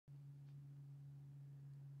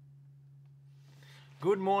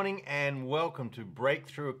Good morning and welcome to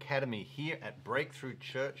Breakthrough Academy here at Breakthrough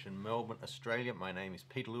Church in Melbourne, Australia. My name is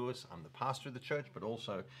Peter Lewis. I'm the pastor of the church, but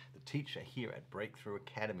also the teacher here at Breakthrough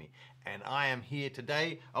Academy. And I am here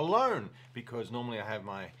today alone because normally I have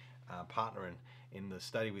my partner in the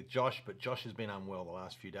study with Josh, but Josh has been unwell the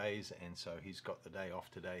last few days, and so he's got the day off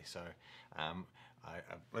today. So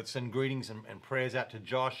let's send greetings and prayers out to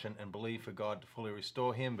Josh and believe for God to fully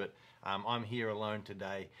restore him, but I'm here alone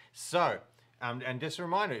today. So, and just a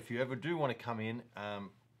reminder, if you ever do want to come in,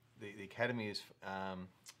 the Academy is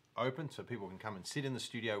open, so people can come and sit in the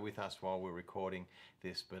studio with us while we're recording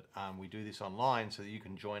this, but we do this online so that you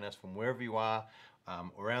can join us from wherever you are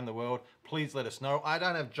around the world. Please let us know. I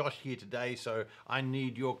don't have Josh here today, so I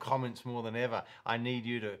need your comments more than ever. I need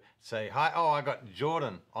you to say, hi, oh, I got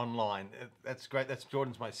Jordan online. That's great. That's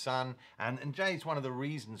Jordan's my son. And Jay's one of the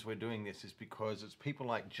reasons we're doing this is because it's people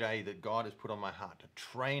like Jay that God has put on my heart to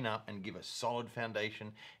train up and give a solid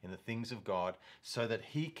foundation in the things of God so that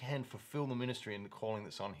he can fulfill the ministry and the calling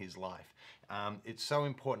that's on his life. It's so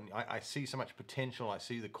important. I see so much potential. I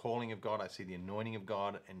see the calling of God. I see the anointing of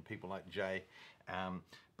God and people like Jay.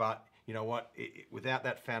 But you know what? Without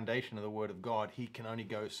that foundation of the Word of God, he can only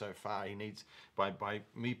go so far. He needs, by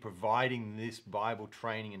me providing this Bible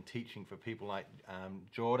training and teaching for people like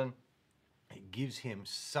Jordan, it gives him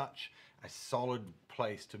such a solid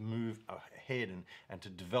place to move ahead and to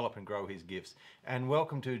develop and grow his gifts. And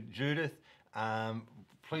welcome to Judith.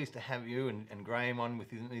 Pleased to have you and Graham on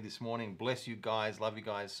with me this morning. Bless you guys. Love you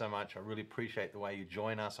guys so much. I really appreciate the way you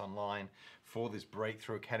join us online for this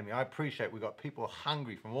Breakthrough Academy. I appreciate we've got people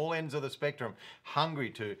hungry from all ends of the spectrum, hungry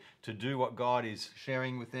to do what God is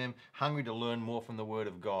sharing with them, hungry to learn more from the Word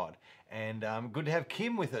of God. And good to have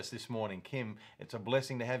Kim with us this morning. Kim, it's a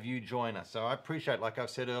blessing to have you join us. So I appreciate, like I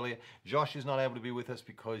said earlier, Josh is not able to be with us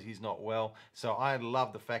because he's not well. So I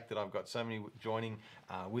love the fact that I've got so many joining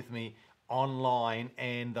with me online,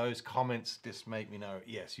 and those comments just make me know,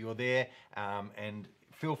 yes, you're there, and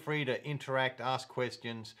feel free to interact, ask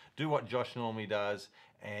questions, do what Josh normally does,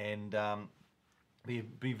 and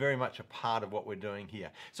be very much a part of what we're doing here.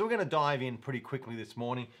 So we're going to dive in pretty quickly this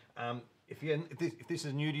morning. If this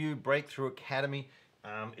is new to you, Breakthrough Academy,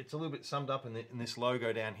 it's a little bit summed up in this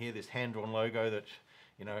logo down here, this hand-drawn logo that,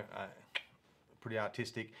 you know, pretty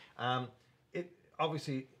artistic. It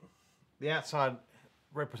obviously, the outside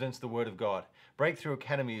represents the Word of God. Breakthrough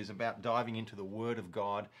Academy is about diving into the Word of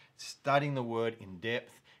God, studying the Word in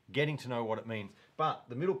depth, getting to know what it means. But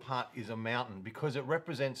the middle part is a mountain because it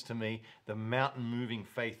represents to me the mountain moving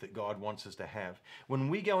faith that God wants us to have. When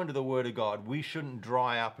we go into the Word of God, we shouldn't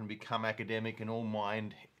dry up and become academic and all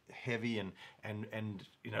mind heavy and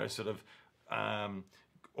you know, sort of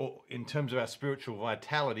or in terms of our spiritual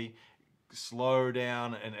vitality, slow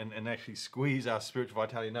down and actually squeeze our spiritual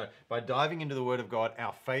vitality. No, by diving into the Word of God,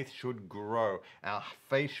 our faith should grow. Our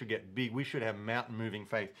faith should get big. We should have mountain moving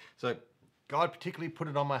faith. So God particularly put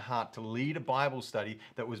it on my heart to lead a Bible study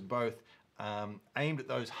that was both aimed at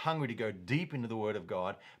those hungry to go deep into the Word of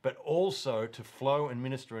God, but also to flow and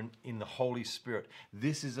minister in the Holy Spirit.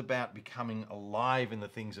 This is about becoming alive in the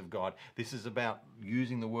things of God. This is about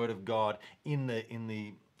using the Word of God in the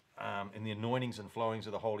anointings and flowings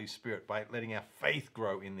of the Holy Spirit by letting our faith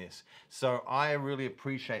grow in this. So I really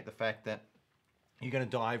appreciate the fact that you're going to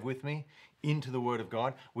dive with me into the Word of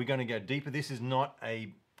God. We're going to go deeper. This is not a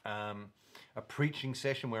preaching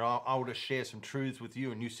session where I'll just share some truths with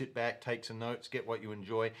you and you sit back, take some notes, get what you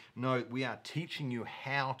enjoy. No, we are teaching you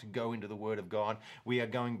how to go into the Word of God. We are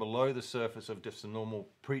going below the surface of just the normal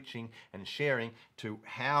preaching and sharing to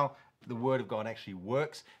how the Word of God actually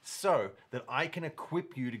works so that I can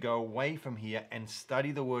equip you to go away from here and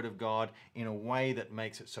study the Word of God in a way that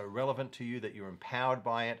makes it so relevant to you that you're empowered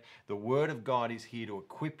by it. The Word of God is here to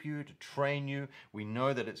equip you, to train you. We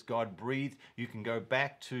know that it's God breathed. You can go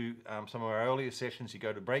back to some of our earlier sessions. You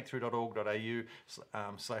go to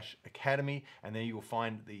breakthrough.org.au/academy, and there you will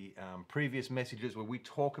find the previous messages where we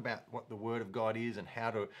talk about what the Word of God is and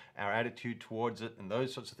our attitude towards it and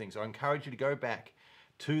those sorts of things. So I encourage you to go back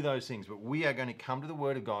to those things, but we are going to come to the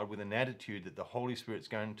Word of God with an attitude that the Holy Spirit's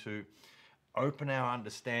going to open our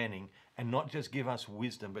understanding and not just give us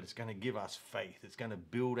wisdom, but it's going to give us faith. It's going to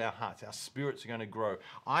build our hearts. Our spirits are going to grow.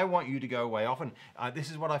 I want you to go away. Often,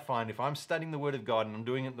 this is what I find. If I'm studying the Word of God and I'm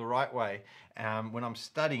doing it the right way, when I'm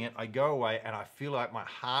studying it, I go away and I feel like my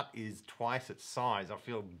heart is twice its size. I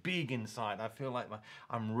feel big inside. I feel like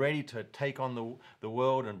I'm ready to take on the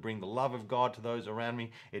world and bring the love of God to those around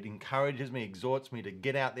me. It encourages me, exhorts me to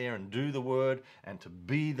get out there and do the Word and to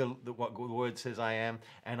be what the Word says I am.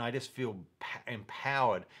 And I just feel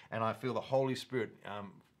empowered, and I feel the Holy Spirit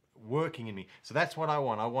working in me. So that's what I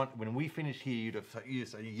want. I want when we finish here, you to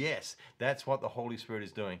say, yes, that's what the Holy Spirit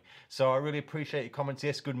is doing. So I really appreciate your comments.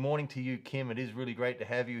 Yes, good morning to you, Kim. It is really great to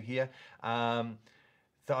have you here.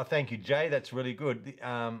 So thank you, Jay. That's really good.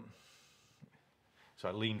 So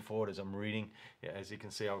I lean forward as I'm reading. Yeah, as you can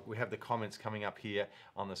see, we have the comments coming up here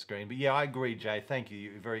on the screen. But yeah, I agree, Jay. Thank you.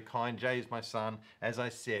 You're very kind. Jay is my son. As I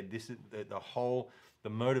said, this is the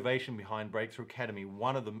motivation behind Breakthrough Academy.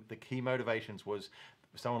 One of the key motivations was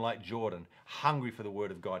someone like Jordan, hungry for the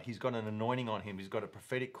Word of God. He's got an anointing on him. He's got a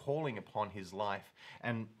prophetic calling upon his life.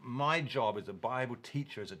 And my job as a Bible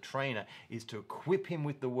teacher, as a trainer, is to equip him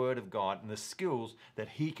with the Word of God and the skills that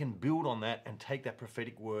he can build on that and take that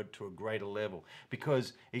prophetic word to a greater level.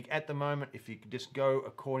 Because at the moment, if you just go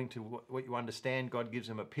according to what you understand, God gives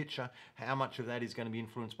him a picture. How much of that is going to be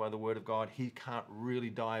influenced by the Word of God? He can't really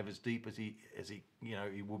dive as deep as he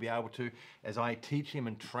he will be able to, as I teach him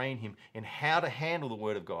and train him in how to handle the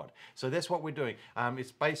Word of God. So that's what we're doing.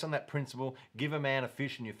 It's based on that principle: give a man a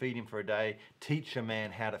fish and you feed him for a day. Teach a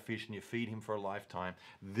man how to fish and you feed him for a lifetime.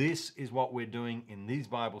 This is what we're doing in these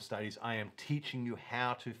Bible studies. I am teaching you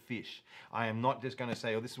how to fish. I am not just going to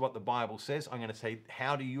say, oh, this is what the Bible says. I'm going to say,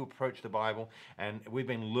 how do you approach the Bible? And we've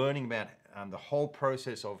been learning about the whole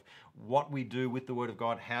process of what we do with the Word of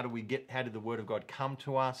God. How did the Word of God come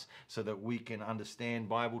to us so that we can understand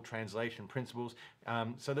Bible translation principles,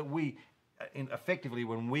 so that we, effectively,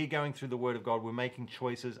 when we're going through the Word of God, we're making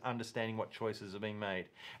choices, understanding what choices are being made.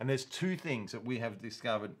 And there's two things that we have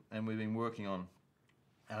discovered and we've been working on,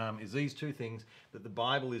 is these two things: that the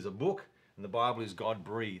Bible is a book and the Bible is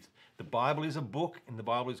God-breathed. The Bible is a book and the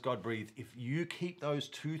Bible is God-breathed. If you keep those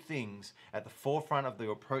two things at the forefront of the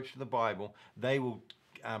approach to the Bible, they will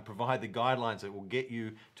provide the guidelines that will get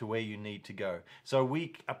you to where you need to go. So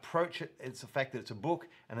we approach it, it's the fact that it's a book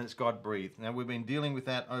and it's God-breathed. Now, we've been dealing with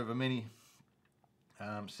that over many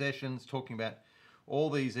sessions, talking about all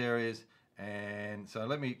these areas. And so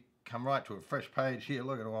let me come right to a fresh page here.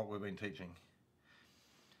 Look at what we've been teaching.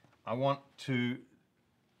 I want to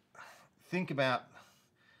think about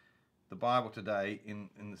the Bible today in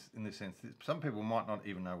this sense. Some people might not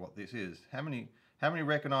even know what this is. How many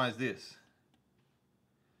recognize this?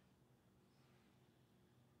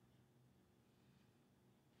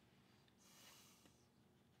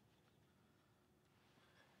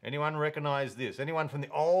 Anyone recognize this? Anyone from the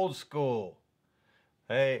old school?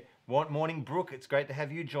 Hey, morning, Brooke. It's great to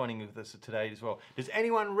have you joining with us today as well. Does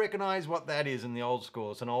anyone recognize what that is in the old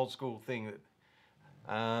school? It's an old school thing that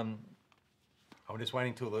I'm just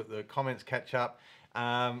waiting till the comments catch up,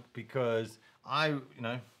 because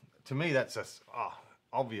to me that's just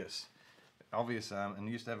obvious. And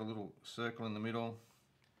used to have a little circle in the middle.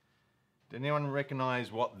 Did anyone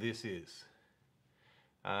recognize what this is?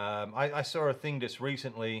 I saw a thing just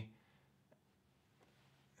recently.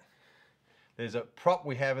 There's a prop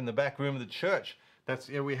we have in the back room of the church.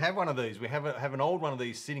 We have one of these. We have an old one of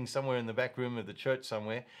these sitting somewhere in the back room of the church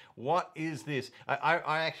somewhere. What is this?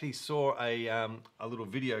 I actually saw a little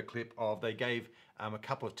video clip of, they gave a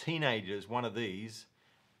couple of teenagers one of these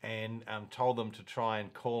and told them to try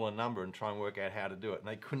and call a number and try and work out how to do it. And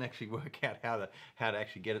they couldn't actually work out how to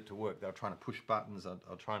actually get it to work. They were trying to push buttons.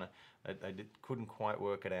 They couldn't quite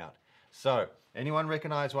work it out. So, anyone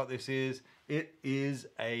recognize what this is? It is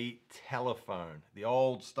a telephone, the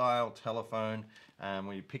old style telephone.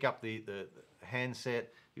 When you pick up the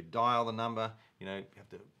handset, you dial the number. You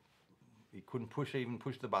couldn't push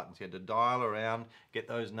the buttons. You had to dial around, get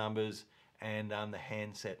those numbers, and the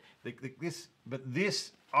handset.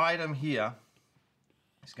 This item here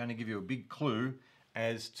is going to give you a big clue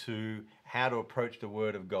as to how to approach the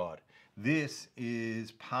Word of God. This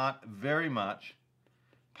is very much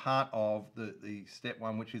part of the step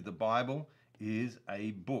one, which is the Bible is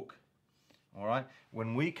a book. All right.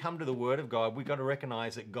 When we come to the Word of God, we've got to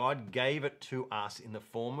recognize that God gave it to us in the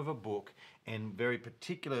form of a book and very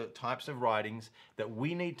particular types of writings that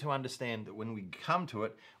we need to understand that when we come to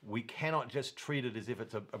it, we cannot just treat it as if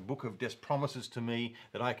it's a book of just promises to me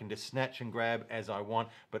that I can just snatch and grab as I want.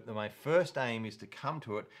 But my first aim is to come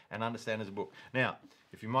to it and understand as a book. Now,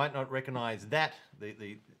 if you might not recognize that,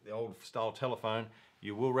 the old style telephone,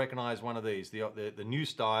 you will recognize one of these, the new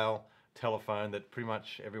style telephone that pretty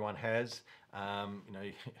much everyone has.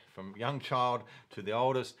 From young child to the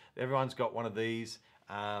oldest, everyone's got one of these.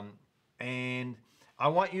 And I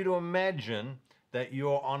want you to imagine that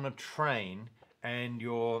you're on a train and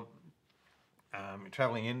you're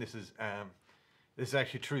traveling in. This is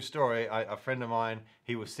actually a true story. A friend of mine,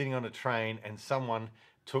 he was sitting on a train and someone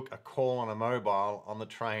took a call on a mobile on the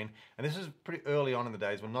train. And this is pretty early on in the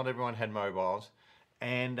days when not everyone had mobiles.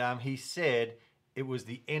 And he said it was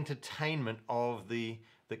the entertainment of the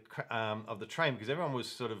of the train, because everyone was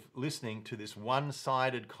sort of listening to this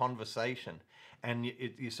one-sided conversation. And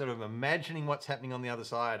you're sort of imagining what's happening on the other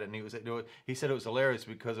side. And he said it was hilarious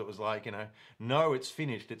because it was like, no, it's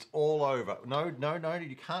finished. It's all over. No,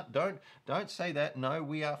 you can't. Don't say that. No,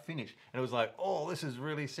 we are finished. And it was like, oh, this is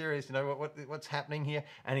really serious. What's happening here?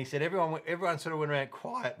 And he said everyone sort of went around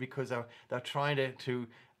quiet because they're trying to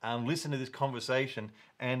listen to this conversation.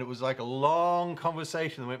 And it was like a long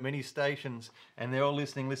conversation that went many stations, and they're all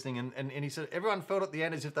listening. And he said everyone felt at the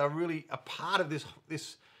end as if they were really a part of this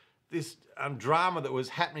drama that was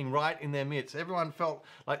happening right in their midst. Everyone felt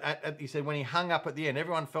like, he said, when he hung up at the end,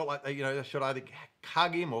 everyone felt like they should either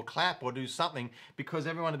hug him or clap or do something, because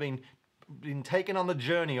everyone had been taken on the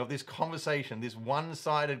journey of this conversation, this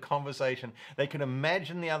one-sided conversation. They could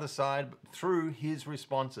imagine the other side through his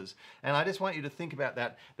responses. And I just want you to think about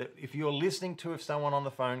that if you're listening to someone on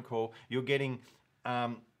the phone call, you're getting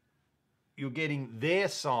their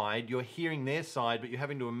side, you're hearing their side, but you're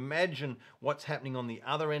having to imagine what's happening on the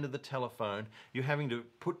other end of the telephone. You're having to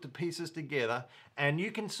put the pieces together, and you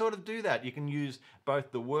can sort of do that. You can use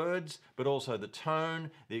both the words, but also the tone,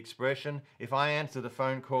 the expression. If I answer the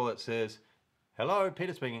phone call that says, "Hello,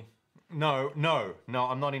 Peter speaking." No,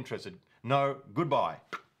 I'm not interested. No, goodbye.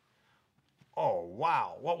 Oh,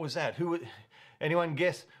 wow, what was that? Anyone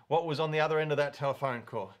guess what was on the other end of that telephone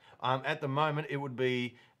call? At the moment, it would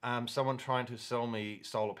be someone trying to sell me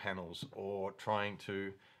solar panels, or trying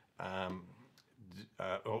to,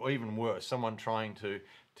 or even worse, someone trying to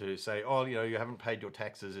say, oh, you haven't paid your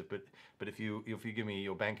taxes, but if you give me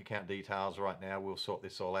your bank account details right now, we'll sort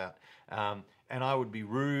this all out. And I would be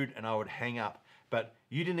rude and I would hang up. But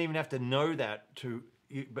you didn't even have to know that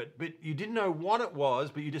but you didn't know what it was,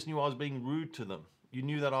 but you just knew I was being rude to them. You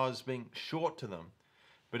knew that I was being short to them.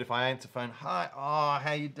 But if I answer the phone, "Hi,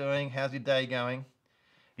 how you doing? How's your day going?"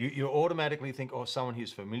 You automatically think, oh, someone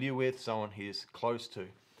he's familiar with, someone he's close to.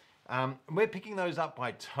 We're picking those up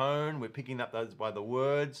by tone. We're picking up those by the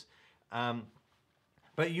words.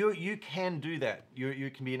 But you can do that. You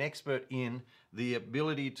can be an expert in the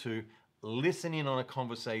ability to listen in on a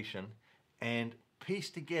conversation and piece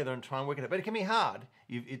together and try and work it out. But it can be hard.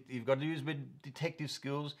 You've got to use a bit of detective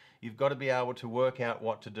skills. You've got to be able to work out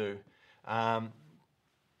what to do.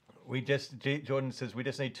 Jordan says, we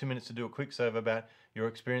just need 2 minutes to do a quick survey about your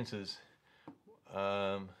experiences.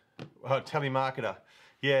 Telemarketer.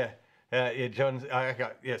 Jordan.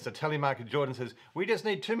 So telemarketer Jordan says, we just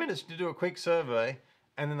need 2 minutes to do a quick survey,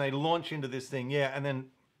 and then they launch into this thing. And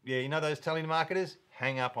then, those telemarketers,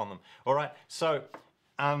 hang up on them. All right. So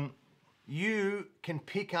you can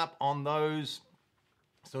pick up on those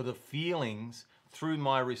sort of feelings through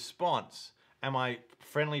my response. Am I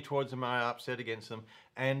friendly towards them? Am I upset against them?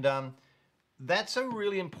 And that's a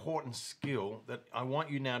really important skill that I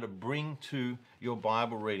want you now to bring to your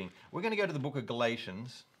Bible reading. We're going to go to the book of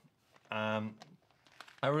Galatians. I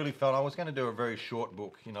really felt I was going to do a very short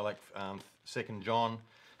book, like 2nd John,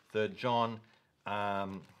 3rd John,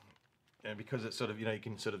 because it's sort of, you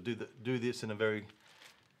can sort of do this in a very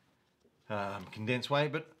condensed way.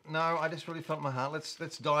 But no, I just really felt in my heart,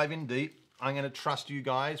 let's dive in deep. I'm going to trust you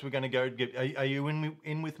guys. We're going to go are you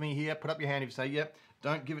in with me here? Put up your hand if you say, yep.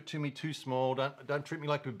 Don't give it to me too small. Don't treat me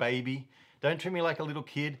like a baby. Don't treat me like a little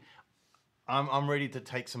kid. I'm ready to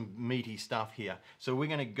take some meaty stuff here. So we're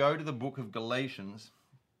going to go to the book of Galatians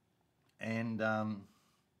and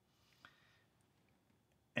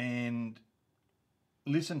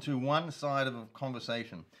listen to one side of a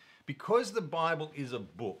conversation. Because the Bible is a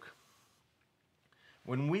book,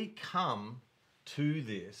 when we come to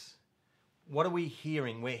this, what are we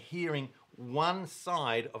hearing? We're hearing one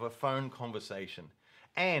side of a phone conversation.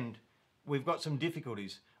 And we've got some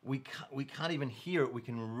difficulties. We can't even hear it. We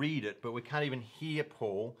can read it, but we can't even hear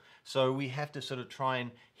Paul. So we have to sort of try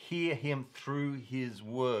and hear him through his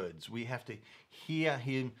words. We have to hear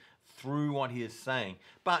him through what he is saying.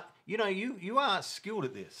 But, you are skilled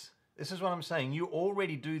at this. This is what I'm saying. You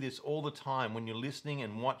already do this all the time when you're listening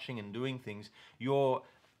and watching and doing things. You're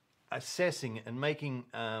assessing and making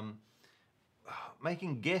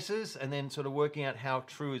guesses and then sort of working out how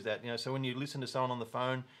true is that. So when you listen to someone on the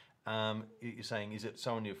phone, you're saying, is it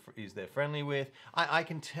someone they're friendly with? I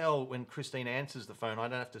can tell when Christine answers the phone. I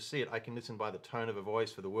don't have to see it. I can listen by the tone of her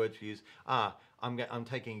voice for the words she uses. I'm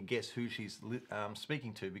taking a guess who she's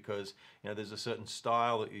speaking to, because there's a certain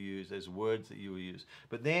style that you use. There's words that you will use.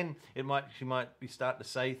 But then she might be starting to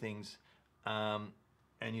say things, and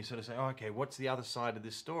you sort of say, oh, okay, what's the other side of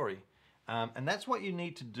this story? And that's what you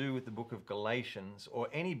need to do with the book of Galatians, or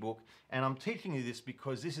any book. And I'm teaching you this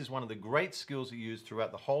because this is one of the great skills you use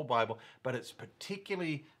throughout the whole Bible, but it's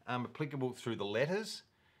particularly applicable through the letters,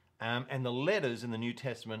 And the letters in the New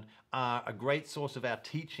Testament are a great source of our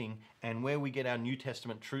teaching and where we get our New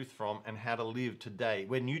Testament truth from and how to live today.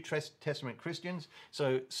 We're New Testament Christians,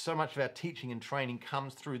 so much of our teaching and training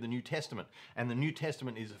comes through the New Testament. And the New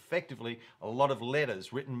Testament is effectively a lot of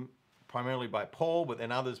letters written primarily by Paul, but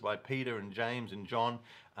then others by Peter and James and John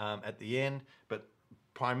at the end. But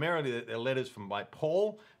primarily they're letters by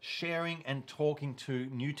Paul sharing and talking to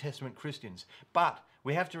New Testament Christians. But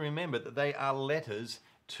we have to remember that they are letters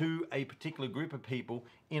to a particular group of people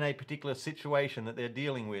in a particular situation that they're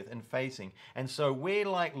dealing with and facing. And so we've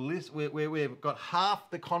got half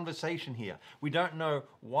the conversation here. We don't know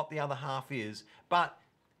what the other half is, but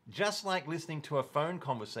just like listening to a phone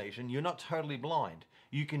conversation, you're not totally blind.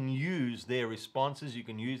 You can use their responses, you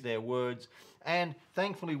can use their words, and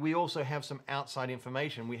thankfully we also have some outside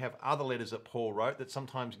information. We have other letters that Paul wrote that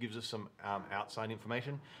sometimes gives us some outside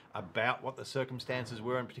information about what the circumstances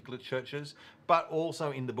were in particular churches, but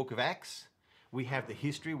also in the book of Acts, we have the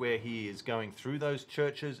history where he is going through those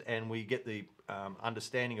churches and we get the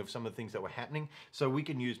understanding of some of the things that were happening. So we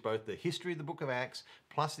can use both the history of the book of Acts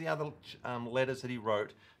plus the other letters that he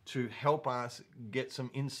wrote to help us get some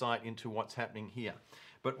insight into what's happening here.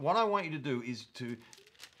 But what I want you to do is to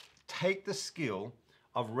take the skill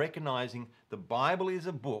of recognizing the Bible is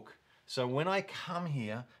a book. So when I come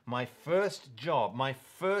here, my first job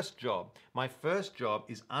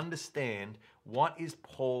is understand what is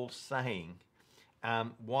Paul saying.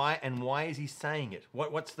 Why is he saying it?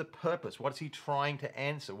 What's the purpose? What's he trying to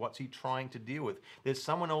answer? What's he trying to deal with? There's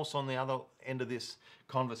someone else on the other end of this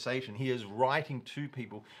conversation. He is writing to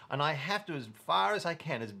people, and I have to, as far as I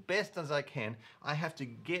can, as best as I can, I have to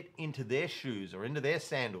get into their shoes or into their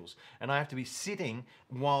sandals, and I have to be sitting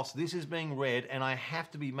whilst this is being read, and I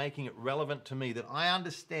have to be making it relevant to me, that I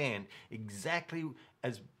understand exactly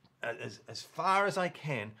as far as I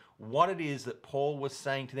can what it is that Paul was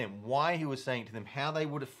saying to them, why he was saying to them, how they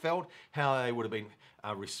would have felt, how they would have been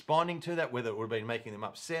responding to that, whether it would have been making them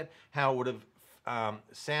upset, how it would have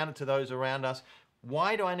sounded to those around us.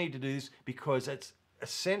 Why do I need to do this? Because it's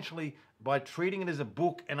essentially by treating it as a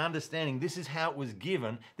book and understanding this is how it was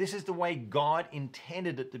given, this is the way God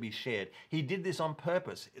intended it to be shared. He did this on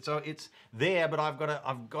purpose. So it's there, but I've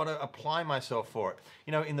got to apply myself for it.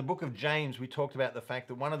 You know, in the book of James, we talked about the fact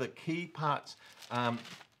that one of the key parts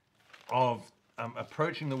of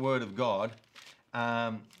approaching the Word of God,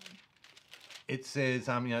 it says,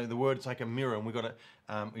 you know, the Word's like a mirror, and we've got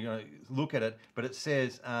to look at it. But it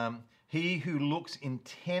says, he who looks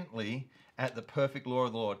intently at the perfect law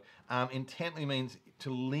of the Lord. Intently means to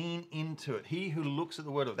lean into it. He who looks at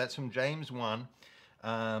the word of, that's from James 1,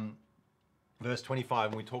 verse 25.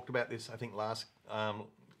 And we talked about this, I think, last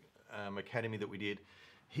academy that we did.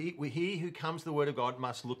 He who comes to the word of God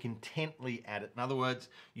must look intently at it. In other words,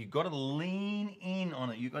 you've got to lean in on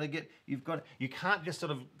it. You can't just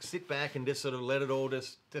sort of sit back and just sort of let it all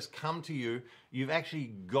just come to you. You've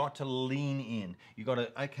actually got to lean in. You've got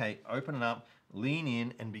to, okay, open it up, lean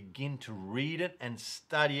in and begin to read it and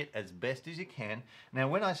study it as best as you can. Now,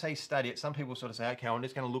 when I say study it, some people sort of say, okay, I'm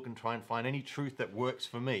just going to look and try and find any truth that works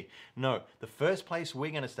for me. No, the first place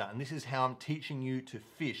we're going to start, and this is how I'm teaching you to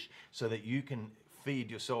fish so that you can feed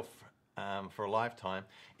yourself for a lifetime,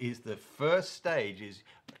 is the first stage is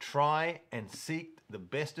try and seek the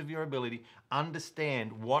best of your ability,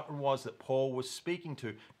 understand what it was that Paul was speaking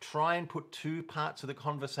to, try and put two parts of the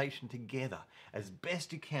conversation together as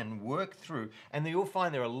best you can, work through, and then you'll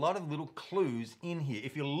find there are a lot of little clues in here.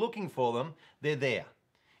 If you're looking for them, they're there.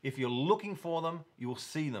 If you're looking for them, you will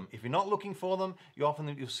see them. If you're not looking for them,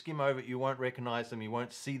 you'll skim over it, you won't recognize them, you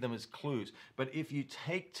won't see them as clues. But if you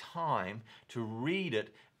take time to read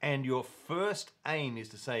it, and your first aim is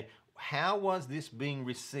to say, how was this being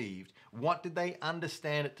received? What did they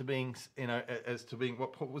understand it to being, as to being,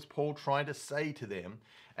 what was Paul trying to say to them?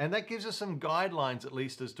 And that gives us some guidelines, at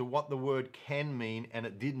least, as to what the word can mean, and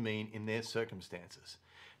it did mean in their circumstances.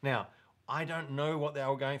 Now, I don't know what they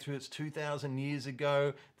were going through. It's 2,000 years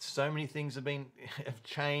ago. So many things have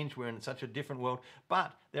changed. We're in such a different world.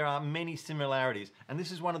 But there are many similarities. And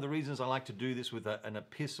this is one of the reasons I like to do this with an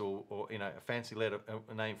epistle, or a fancy letter,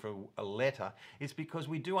 a name for a letter. It's because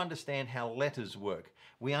we do understand how letters work.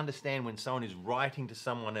 We understand when someone is writing to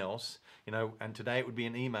someone else, and today it would be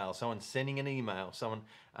an email. Someone sending an email. Someone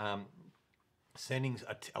sending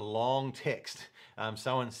a long text,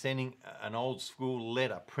 someone sending an old school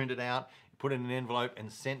letter, printed out, put in an envelope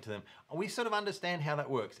and sent to them. We sort of understand how that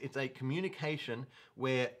works. It's a communication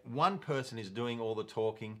where one person is doing all the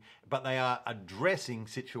talking, but they are addressing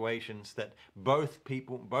situations that both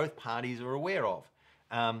parties are aware of.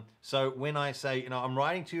 So when I say, I'm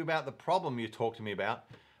writing to you about the problem you talked to me about,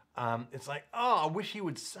 it's like, oh, I wish he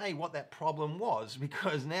would say what that problem was,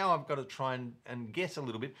 because now I've got to try and guess a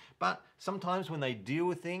little bit. But sometimes when they deal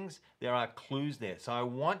with things, there are clues there. So I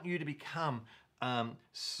want you to become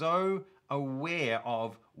so aware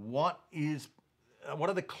of what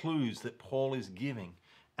are the clues that Paul is giving.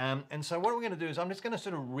 And so what we're going to do is I'm just going to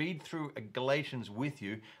sort of read through Galatians with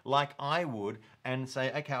you like I would, and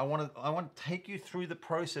say, okay, I want to take you through the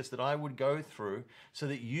process that I would go through so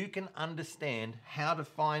that you can understand how to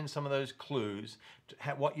find some of those clues,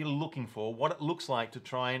 what you're looking for, what it looks like to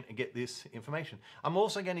try and get this information. I'm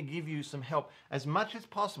also going to give you some help. As much as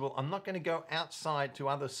possible, I'm not going to go outside to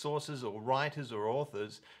other sources or writers or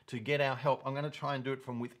authors to get our help. I'm going to try and do it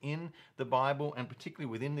from within the Bible, and particularly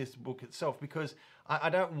within this book itself, because I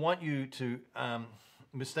don't want you to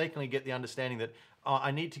mistakenly get the understanding that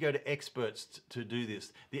I need to go to experts to do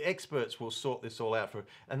this. The experts will sort this all out for,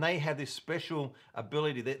 and they have this special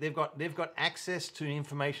ability. They've got access to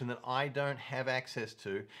information that I don't have access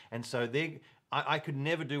to, and so I could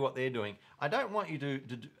never do what they're doing. I don't want you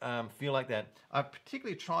to feel like that. I've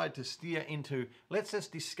particularly tried to steer into, let's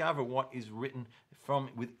just discover what is written from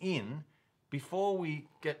within before we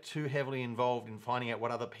get too heavily involved in finding out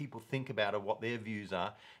what other people think about or what their views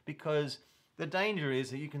are, because the danger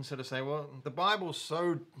is that you can sort of say, well, the Bible's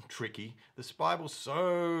so tricky, this Bible's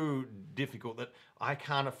so difficult that I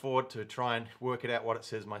can't afford to try and work it out what it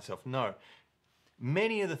says myself. No.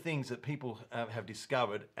 Many of the things that people have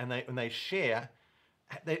discovered and they share,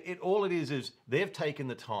 all it is they've taken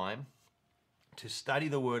the time to study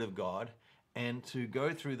the Word of God and to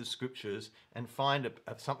go through the scriptures and find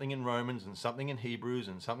something in Romans and something in Hebrews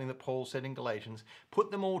and something that Paul said in Galatians,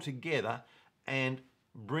 put them all together and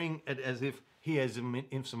bring it as if he has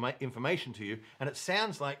information to you. And it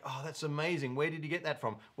sounds like, oh, that's amazing. Where did you get that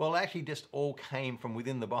from? Well, it actually just all came from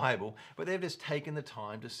within the Bible, but they've just taken the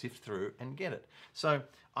time to sift through and get it. So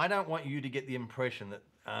I don't want you to get the impression that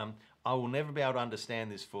I will never be able to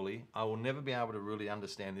understand this fully. I will never be able to really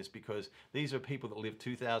understand this, because these are people that lived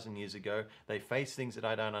 2,000 years ago. They face things that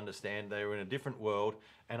I don't understand. They were in a different world,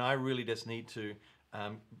 and I really just need to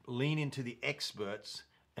lean into the experts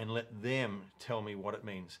and let them tell me what it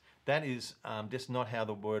means. That is just not how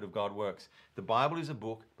the Word of God works. The Bible is a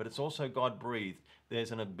book, but it's also God-breathed.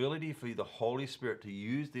 There's an ability for the Holy Spirit to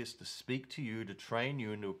use this to speak to you, to train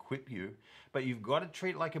you, and to equip you. But you've got to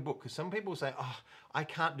treat it like a book, because some people say, oh, I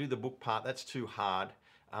can't do the book part. That's too hard.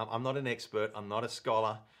 I'm not an expert. I'm not a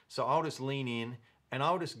scholar. So I'll just lean in and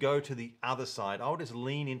I'll just go to the other side. I'll just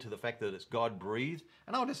lean into the fact that it's God-breathed,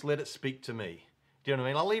 and I'll just let it speak to me. Do you know what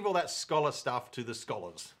I mean? I'll leave all that scholar stuff to the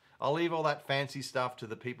scholars. I'll leave all that fancy stuff to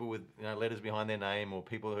the people with letters behind their name, or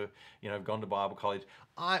people who have gone to Bible college.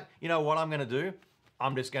 You know what I'm going to do?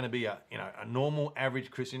 I'm just going to be a normal,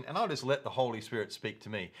 average Christian, and I'll just let the Holy Spirit speak to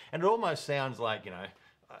me. And it almost sounds like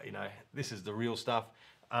this is the real stuff.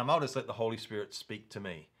 I'll just let the Holy Spirit speak to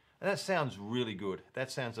me. And that sounds really good.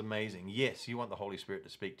 That sounds amazing. Yes, you want the Holy Spirit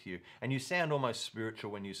to speak to you. And you sound almost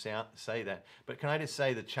spiritual when you say that. But can I just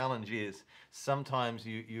say the challenge is sometimes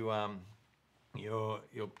you're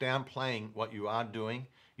downplaying what you are doing.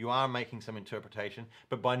 You are making some interpretation.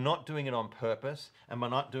 But by not doing it on purpose and by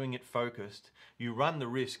not doing it focused, you run the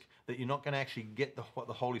risk that you're not going to actually get what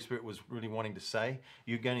the Holy Spirit was really wanting to say.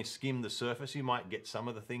 You're going to skim the surface. You might get some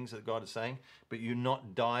of the things that God is saying, but you're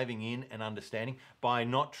not diving in and understanding. By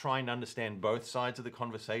not trying to understand both sides of the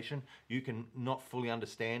conversation, you can not fully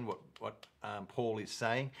understand what Paul is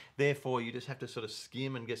saying. Therefore, you just have to sort of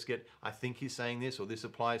skim and just get, I think he's saying this, or this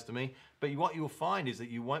applies to me. But what you'll find is that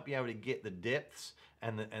you won't be able to get the depths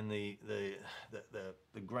and the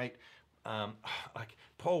great, like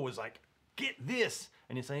Paul was like, get this.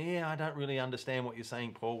 And you say, yeah, I don't really understand what you're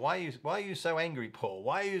saying, Paul. Why are you so angry, Paul?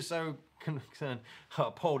 Why are you so concerned?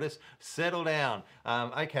 Oh, Paul, just settle down.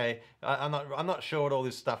 Okay, I'm not sure what all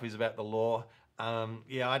this stuff is about the law.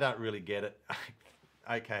 Yeah, I don't really get it.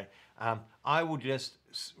 Okay, I will just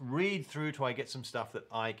read through till I get some stuff that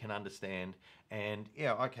I can understand. And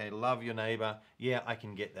yeah, okay, love your neighbor. Yeah, I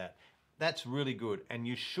can get that. That's really good. And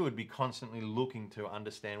you should be constantly looking to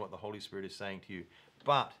understand what the Holy Spirit is saying to you.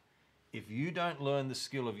 But if you don't learn the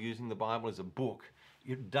skill of using the Bible as a book,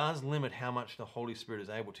 it does limit how much the Holy Spirit is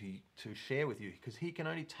able to share with you, because he can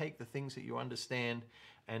only take the things that you understand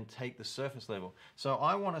and take the surface level. So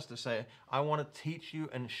I want us to say, I want to teach you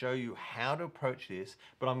and show you how to approach this,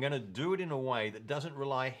 but I'm going to do it in a way that doesn't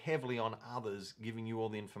rely heavily on others giving you all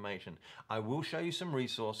the information. I will show you some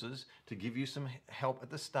resources to give you some help at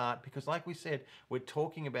the start, because like we said, we're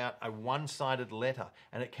talking about a one-sided letter,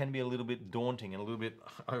 and it can be a little bit daunting and a little bit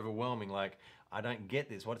overwhelming, like, I don't get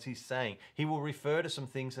this. What is he saying? He will refer to some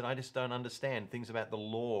things that I just don't understand, things about the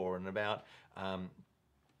law and about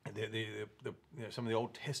some of the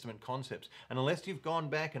Old Testament concepts. And unless you've gone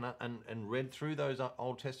back and read through those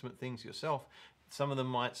Old Testament things yourself, some of them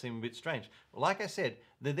might seem a bit strange. Like I said,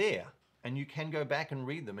 they're there, and you can go back and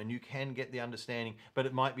read them, and you can get the understanding, but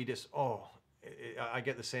it might be just, I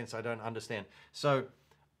get the sense I don't understand. So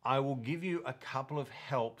I will give you a couple of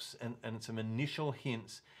helps and some initial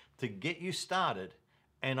hints to get you started,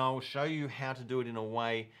 and I will show you how to do it in a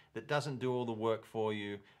way that doesn't do all the work for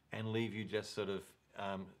you and leave you just sort of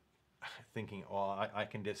thinking, I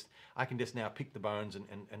can just now pick the bones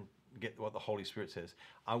and get what the Holy Spirit says.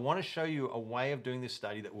 I want to show you a way of doing this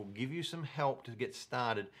study that will give you some help to get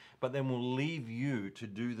started, but then will leave you to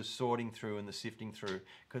do the sorting through and the sifting through.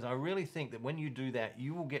 Because I really think that when you do that,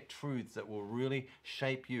 you will get truths that will really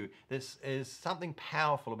shape you. This is something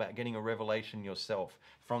powerful about getting a revelation yourself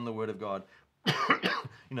from the Word of God.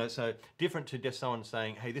 So different to just someone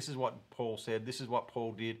saying, hey, this is what Paul said, this is what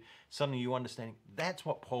Paul did. Suddenly you understand that's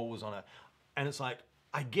what Paul was on. And it's like,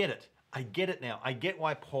 I get it. I get it now. I get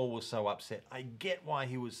why Paul was so upset. I get why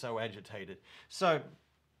he was so agitated. So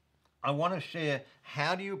I want to share,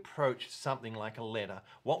 how do you approach something like a letter?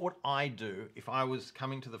 What would I do if I was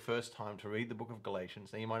coming to the first time to read the book of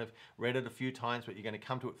Galatians? Now you might have read it a few times, but you're going to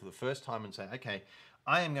come to it for the first time and say, okay,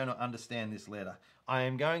 I am going to understand this letter. I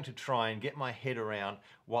am going to try and get my head around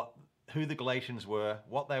who the Galatians were,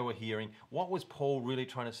 what they were hearing, what was Paul really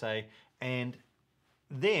trying to say, and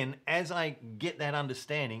then as I get that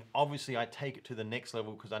understanding, obviously I take it to the next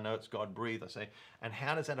level because I know it's God-breathed. I say, and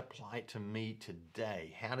how does that apply to me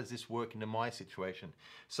today? How does this work into my situation?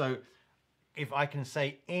 So if I can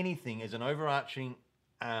say anything as an overarching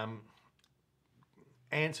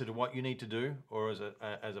answer to what you need to do, or as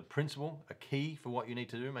a principle, a key for what you need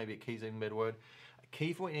to do, maybe a key is even a better word, a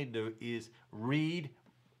key for what you need to do is read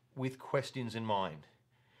with questions in mind.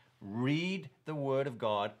 Read the Word of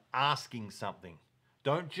God asking something.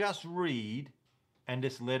 Don't just read and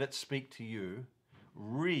just let it speak to you.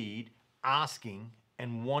 Read asking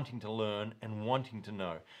and wanting to learn and wanting to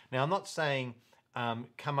know. Now, I'm not saying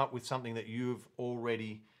come up with something that you've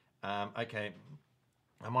already, I've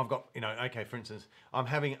got, for instance, I'm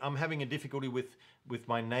having a difficulty with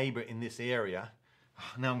my neighbor in this area.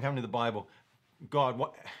 Now I'm coming to the Bible. God,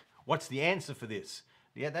 what's the answer for this?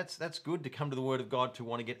 Yeah, that's good to come to the Word of God to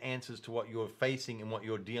want to get answers to what you're facing and what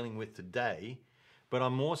you're dealing with today. But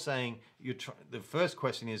I'm more saying, the first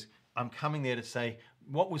question is, I'm coming there to say,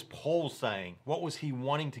 what was Paul saying? What was he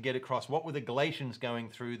wanting to get across? What were the Galatians going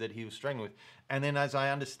through that he was struggling with? And then as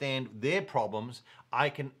I understand their problems, I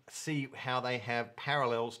can see how they have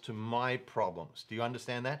parallels to my problems. Do you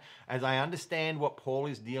understand that? As I understand what Paul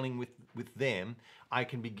is dealing with them, I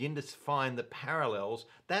can begin to find the parallels.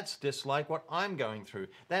 That's just like what I'm going through.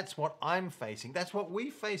 That's what I'm facing. That's what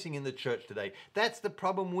we're facing in the church today. That's the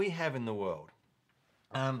problem we have in the world.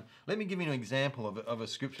 Let me give you an example of a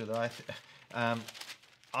scripture that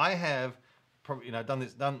I have probably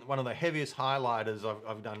done one of the heaviest highlighters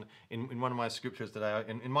I've done in one of my scriptures today.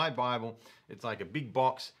 In my Bible, it's like a big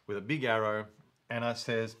box with a big arrow, and it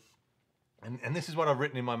says, and this is what I've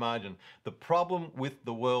written in my margin: the problem with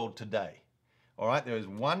the world today. All right, there is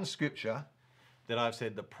one scripture that I've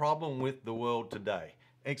said, the problem with the world today.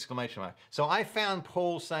 Exclamation mark. So I found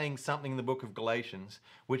Paul saying something in the book of Galatians,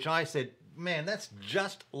 which I said, man, that's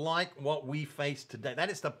just like what we face today. That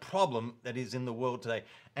is the problem that is in the world today.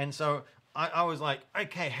 And so I was like,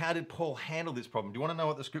 okay, how did Paul handle this problem? Do you want to know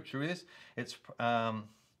what the scripture is? It's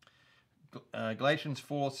Galatians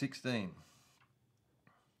 4:16.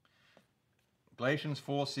 Galatians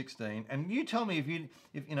 4:16, and you tell me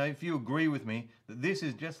if you agree with me that this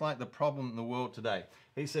is just like the problem in the world today.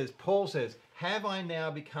 Paul says, have I now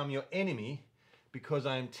become your enemy because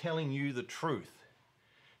I am telling you the truth?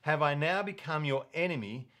 Have I now become your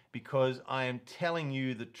enemy because I am telling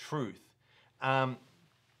you the truth? Can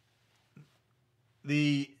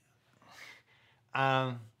you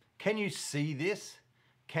see this?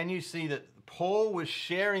 Can you see that Paul was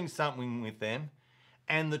sharing something with them,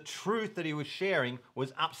 and the truth that he was sharing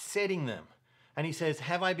was upsetting them? And he says,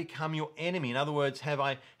 have I become your enemy? In other words,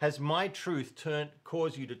 has my truth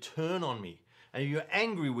caused you to turn on me? Are you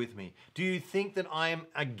angry with me? Do you think that I am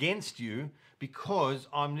against you because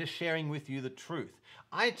I'm just sharing with you the truth?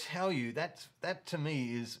 I tell you, that to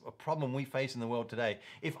me is a problem we face in the world today.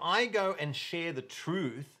 If I go and share the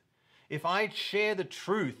truth, if I share the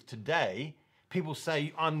truth today, people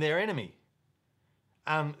say I'm their enemy.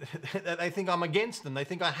 They think I'm against them. They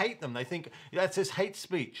think I hate them. They think that's just hate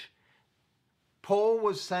speech. Paul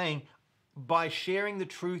was saying, by sharing the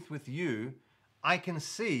truth with you, I can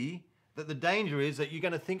see that the danger is that you're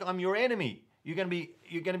going to think I'm your enemy. We're going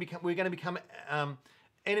to become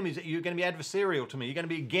enemies. You're going to be adversarial to me. You're going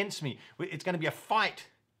to be against me. It's going to be a fight.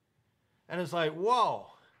 And it's like, whoa.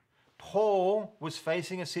 Paul was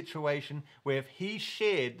facing a situation where if he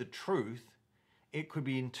shared the truth, it could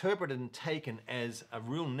be interpreted and taken as a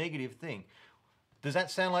real negative thing. Does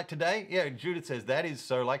that sound like today? Yeah, Judith says that is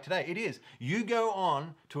so like today. It is. You go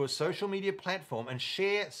on to a social media platform and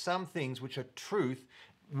share some things which are truth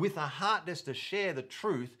with a heart just to share the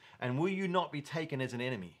truth, and will you not be taken as an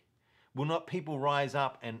enemy? Will not people rise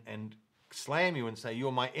up and slam you and say,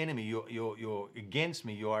 you're my enemy, you're against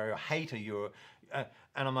me, you're a hater,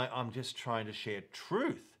 and I'm like, I'm just trying to share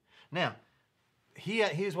truth. Now,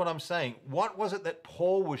 here's what I'm saying. What was it that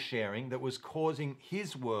Paul was sharing that was causing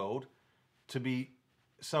his world to be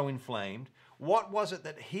so inflamed? What was it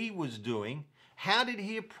that he was doing? How did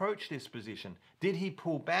he approach this position? Did he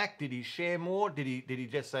pull back? Did he share more? Did he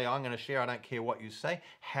just say, I'm going to share, I don't care what you say?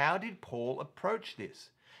 How did Paul approach this?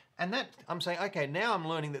 And that, I'm saying, okay, now I'm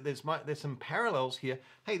learning that there's some parallels here.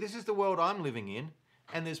 Hey, this is the world I'm living in,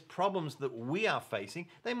 and there's problems that we are facing.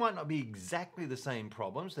 They might not be exactly the same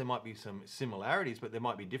problems. There might be some similarities, but there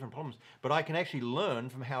might be different problems. But I can actually learn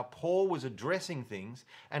from how Paul was addressing things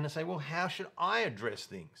and to say, well, how should I address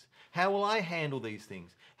things? How will I handle these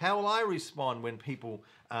things? How will I respond when people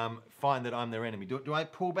find that I'm their enemy? Do I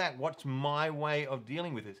pull back? What's my way of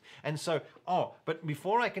dealing with this? And so, but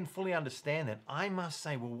before I can fully understand that, I must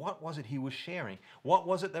say, well, what was it he was sharing? What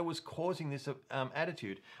was it that was causing this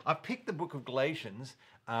attitude? I've picked the book of Galatians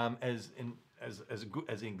as an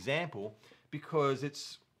example because it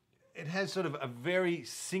has sort of a very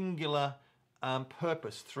singular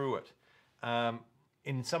purpose through it.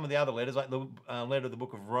 In some of the other letters, like the letter of the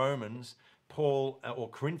book of Romans, Paul, or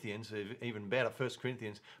Corinthians, even better, 1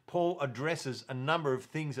 Corinthians, Paul addresses a number of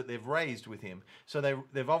things that they've raised with him. So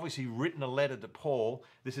they've obviously written a letter to Paul.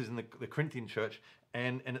 This is in the Corinthian church,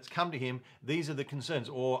 and it's come to him. These are the concerns,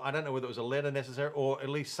 or I don't know whether it was a letter necessary, or at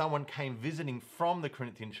least someone came visiting from the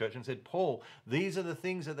Corinthian church and said, Paul, these are the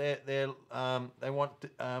things that they want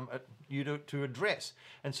you to address.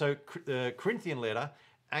 And so the Corinthian letter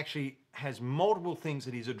actually has multiple things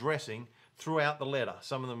that he's addressing throughout the letter.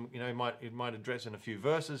 Some of them, it might address in a few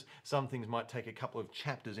verses. Some things might take a couple of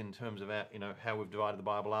chapters in terms of how we've divided the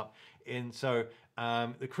Bible up. And so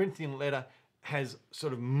the Corinthian letter has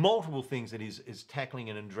sort of multiple things that he's tackling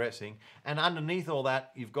and addressing. And underneath all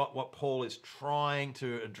that, you've got what Paul is trying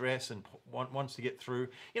to address and wants to get through.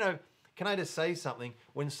 Can I just say something?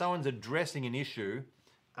 When someone's addressing an issue,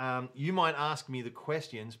 you might ask me the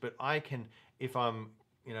questions, but I can, if I'm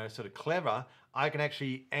sort of clever, I can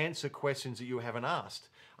actually answer questions that you haven't asked.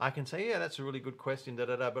 I can say, yeah, that's a really good question,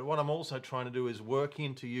 but what I'm also trying to do is work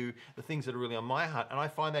into you the things that are really on my heart. And I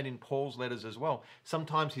find that in Paul's letters as well.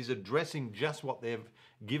 Sometimes he's addressing just what they've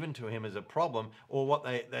given to him as a problem, or what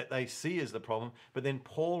they see as the problem, but then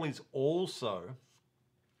Paul is also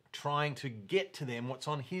trying to get to them what's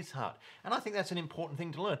on his heart. And I think that's an important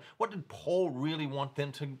thing to learn. What did Paul really want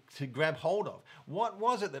them to grab hold of? What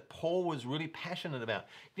was it that Paul was really passionate about?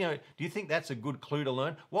 Do you think that's a good clue to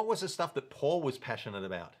learn? What was the stuff that Paul was passionate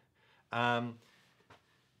about? Let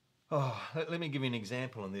me give you an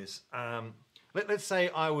example on this. Let's say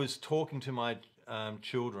I was talking to my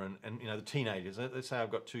children and the teenagers. Let's say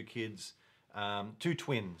I've got two kids, two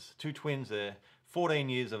twins. They're 14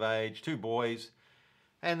 years of age, two boys.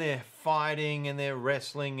 And they're fighting and they're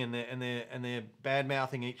wrestling and they're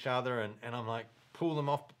bad-mouthing each other, and I'm like, pull them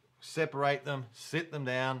off, separate them, sit them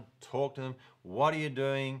down, talk to them. What are you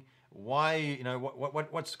doing? Why,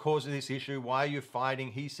 what's the cause of this issue? Why are you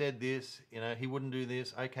fighting? He said this, he wouldn't do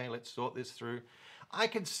this. Okay, let's sort this through. I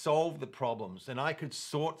could solve the problems and I could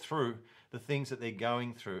sort through the things that they're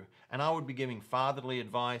going through. And I would be giving fatherly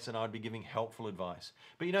advice and I would be giving helpful advice.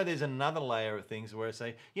 But there's another layer of things where I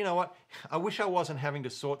say, you know what, I wish I wasn't having to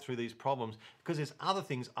sort through these problems, because there's other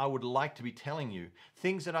things I would like to be telling you.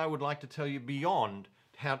 Things that I would like to tell you beyond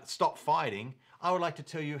how to stop fighting. I would like to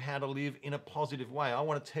tell you how to live in a positive way. I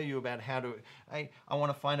want to tell you about I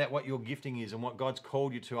want to find out what your gifting is and what God's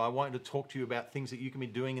called you to. I want to talk to you about things that you can be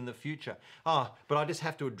doing in the future. But I just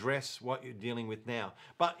have to address what you're dealing with now.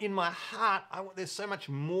 But in my heart, there's so much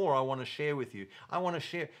more I want to share with you. I want to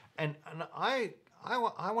share, and I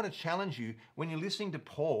want to challenge you when you're listening to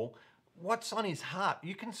Paul. What's on his heart?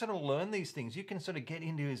 You can sort of learn these things. You can sort of get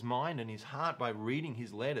into his mind and his heart by reading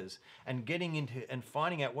his letters and getting into and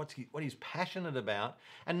finding out what he's passionate about,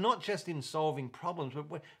 and not just in solving problems,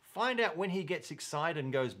 but find out when he gets excited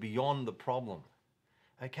and goes beyond the problem.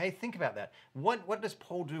 Okay, think about that. What does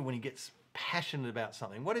Paul do when he gets passionate about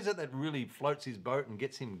something? What is it that really floats his boat and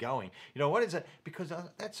gets him going? What is it? Because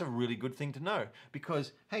that's a really good thing to know.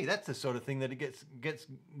 Because, hey, that's the sort of thing that gets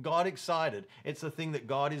God excited. It's the thing that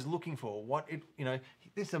God is looking for.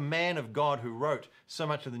 This is a man of God who wrote so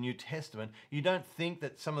much of the New Testament. You don't think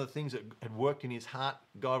that some of the things that had worked in his heart,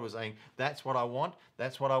 God was saying, that's what I want.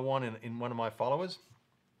 That's what I want in one of my followers.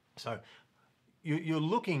 So you're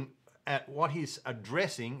looking at what he's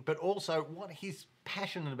addressing, but also what he's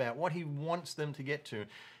passionate about, what he wants them to get to,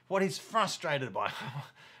 what he's frustrated by.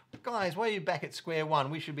 Guys, why are you back at square one?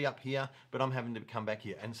 We should be up here, but I'm having to come back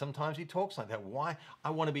here. And sometimes he talks like that. Why? I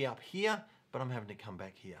want to be up here, but I'm having to come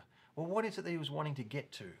back here. Well, what is it that he was wanting to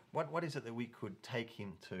get to? What is it that we could take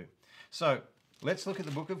him to? So let's look at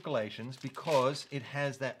the book of Galatians, because it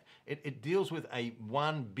has that, it deals with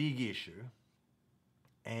one big issue.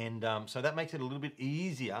 And so that makes it a little bit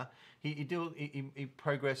easier. He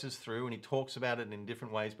progresses through and he talks about it in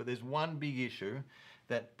different ways, but there's one big issue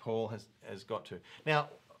that Paul has got to. Now,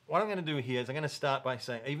 what I'm going to do here is I'm going to start by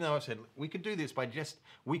saying, even though I've said we could do this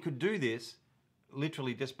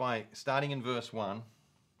literally just by starting in verse 1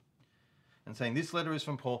 and saying this letter is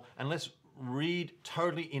from Paul, and let's read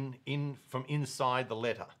totally from inside the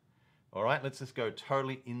letter. All right, let's just go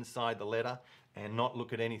totally inside the letter and not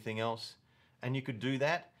look at anything else. And you could do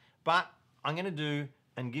that, but I'm going to do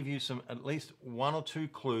and give you at least one or two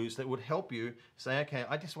clues that would help you say, okay,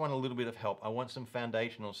 I just want a little bit of help. I want some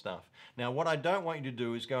foundational stuff. Now, what I don't want you to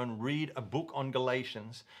do is go and read a book on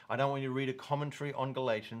Galatians. I don't want you to read a commentary on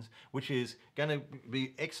Galatians, which is going to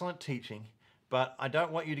be excellent teaching, but I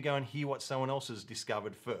don't want you to go and hear what someone else has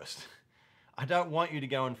discovered first. I don't want you to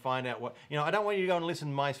go and find out what, I don't want you to go and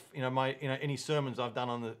listen to any sermons I've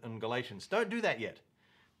done on Galatians. Don't do that yet.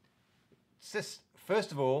 It's just,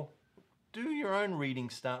 first of all, do your own reading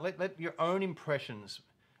start. Let your own impressions,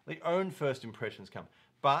 your own first impressions come.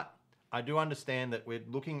 But I do understand that we're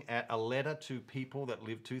looking at a letter to people that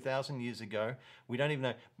lived 2,000 years ago. We don't even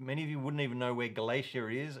know, many of you wouldn't even know where Galatia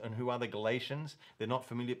is and who are the Galatians. They're not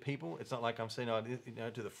familiar people. It's not like I'm saying,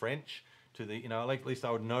 to the French, to the, at least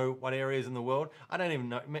I would know what areas in the world. I don't even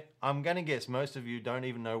know. I'm going to guess most of you don't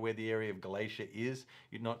even know where the area of Galatia is.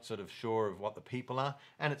 You're not sort of sure of what the people are.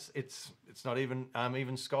 And it's not even,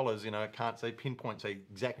 even scholars, can't pinpoint, say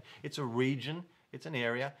exactly. It's a region, it's an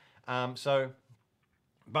area.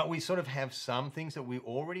 But we sort of have some things that we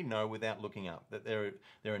already know without looking up, that they're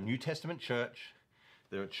a New Testament church.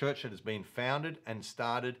 They're a church that has been founded and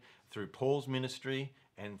started through Paul's ministry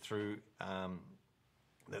and through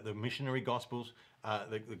the missionary gospels,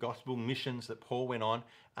 the gospel missions that Paul went on.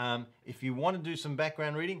 If you want to do some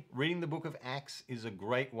background reading the book of Acts is a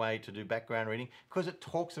great way to do background reading, because it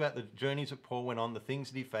talks about the journeys that Paul went on, the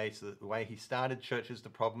things that he faced, the way he started churches, the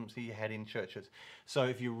problems he had in churches. So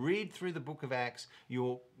if you read through the book of Acts,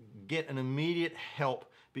 you'll get an immediate help,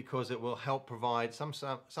 because it will help provide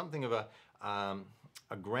something of a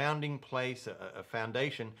grounding place, a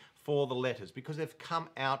foundation for the letters, because they've come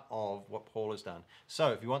out of what Paul has done.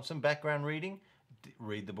 So if you want some background reading,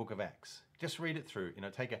 read the book of Acts. Just read it through.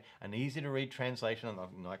 Take an easy to read translation,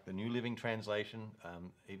 like the New Living Translation,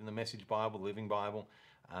 even the Message Bible, the Living Bible.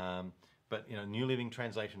 But New Living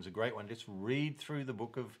Translation is a great one. Just read through the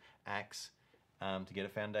book of Acts to get a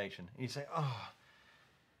foundation. And you say,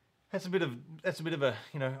 that's a bit of a,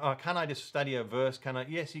 can't I just study a verse?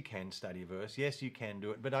 Yes, you can study a verse. Yes, you can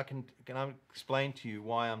do it. But can I explain to you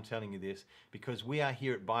why I'm telling you this? Because we are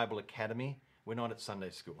here at Bible Academy. We're not at Sunday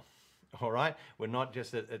school. All right? We're not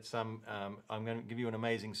just at some, I'm going to give you an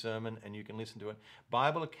amazing sermon and you can listen to it.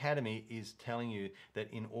 Bible Academy is telling you that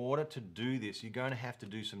in order to do this, you're going to have to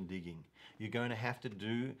do some digging. You're going to have to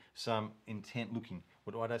do some intent looking.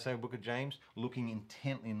 What did I say in the book of James? Looking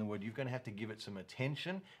intently in the word. You're going to have to give it some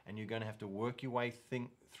attention, and you're going to have to work your way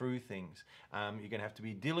through things. You're going to have to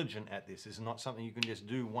be diligent at this. This is not something you can just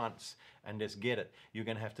do once and just get it. You're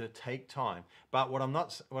going to have to take time. But what I'm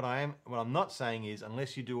not saying is,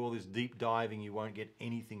 unless you do all this deep diving, you won't get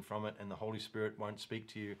anything from it, and the Holy Spirit won't speak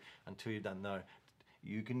to you until you're done. No.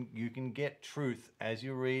 You can get truth as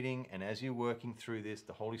you're reading and as you're working through this.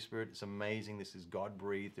 The Holy Spirit is amazing. This is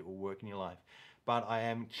God-breathed. It will work in your life. But I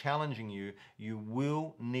am challenging you. You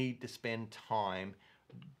will need to spend time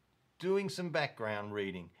doing some background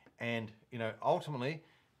reading. And, ultimately,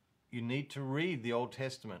 you need to read the Old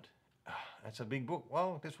Testament. That's a big book.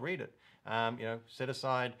 Well, just read it. Set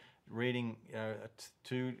aside reading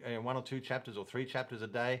one or two chapters or 3 chapters a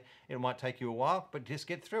day. It might take you a while, but just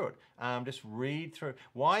get through it. Just read through.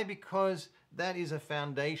 Why? Because that is a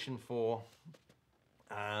foundation for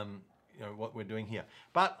what we're doing here.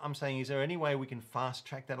 But I'm saying, is there any way we can fast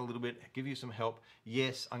track that a little bit, give you some help?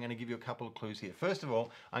 Yes, I'm going to give you a couple of clues here. First of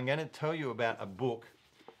all, I'm going to tell you about a book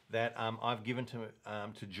that I've given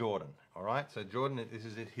to Jordan. All right, so Jordan, this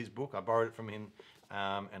is his book. I borrowed it from him,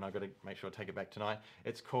 and I've got to make sure I take it back tonight.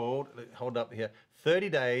 It's called, hold up here, 30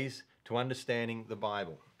 Days to Understanding the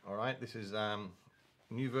Bible. All right, this is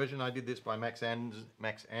new version. I did this by Max Anders.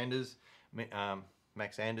 Max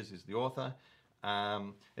Anders is the author.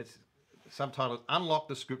 It's subtitled Unlock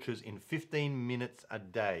the Scriptures in 15 Minutes a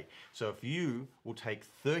Day. So if you will take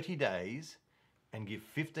 30 days and give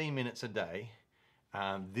 15 minutes a day,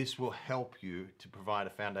 this will help you to provide a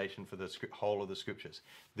foundation for the whole of the Scriptures.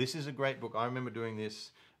 This is a great book. I remember doing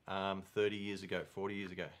this 30 years ago, 40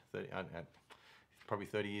 years ago, probably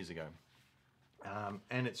 30 years ago.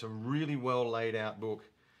 And it's a really well laid out book.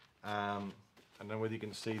 I don't know whether you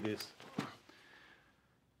can see this.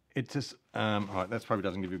 It's just, all right, that probably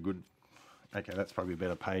doesn't give you a good, okay, that's probably a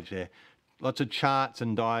better page there. Lots of charts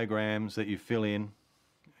and diagrams that you fill in.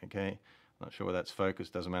 Okay, not sure where that's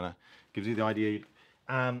focused, doesn't matter. Gives you the idea.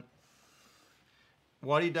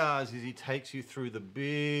 What he does is he takes you through the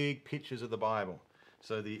big pictures of the Bible.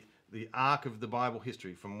 So the arc of the Bible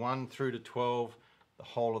history, from 1 through to 12, the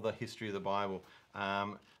whole of the history of the Bible,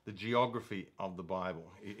 the geography of the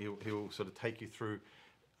Bible. He'll sort of take you through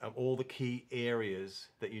all the key areas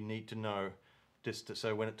that you need to know,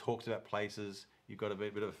 so when it talks about places, you've got a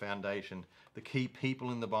bit of a foundation. The key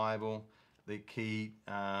people in the Bible, the key,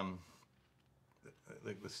 from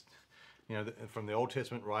the Old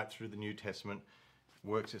Testament right through the New Testament,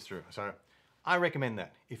 works this through. So I recommend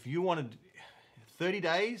that. If you wanted 30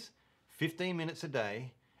 days, 15 minutes a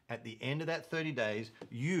day, at the end of that 30 days,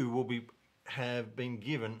 you will have been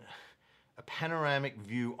given a panoramic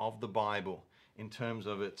view of the Bible in terms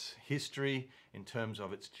of its history, in terms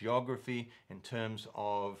of its geography, in terms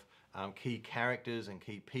of key characters and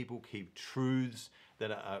key people, key truths that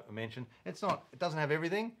are mentioned. It doesn't have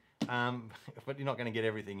everything, but you're not going to get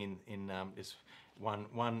everything in this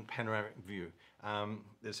one panoramic view.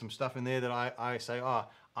 There's some stuff in there that I say,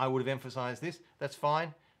 I would have emphasized this. That's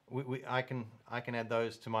fine. I can add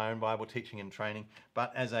those to my own Bible teaching and training.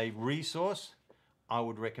 But as a resource, I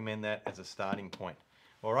would recommend that as a starting point.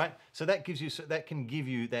 All right. So that can give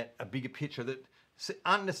you a bigger picture that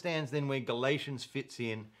understands then where Galatians fits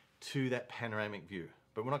in to that panoramic view.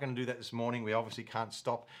 But we're not going to do that this morning. We obviously can't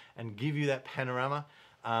stop and give you that panorama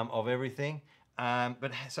of everything.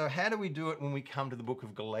 So how do we do it when we come to the book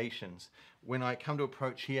of Galatians? When I come to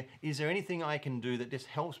approach here, is there anything I can do that just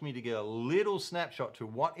helps me to get a little snapshot to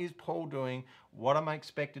what is Paul doing? What am I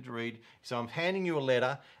expected to read? So I'm handing you a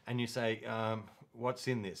letter and you say, what's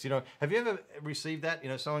in this? Have you ever received that?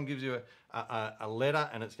 Someone gives you a letter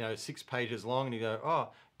and it's 6 pages long and you go,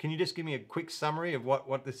 can you just give me a quick summary of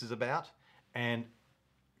what this is about? And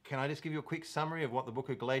can I just give you a quick summary of what the book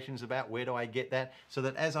of Galatians is about? Where do I get that? So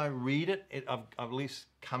that as I read it, I'm at least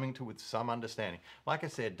coming to with some understanding. Like I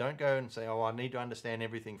said, don't go and say, I need to understand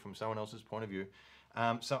everything from someone else's point of view.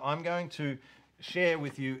 So I'm going to share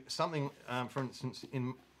with you something, for instance,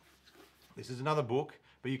 this is another book,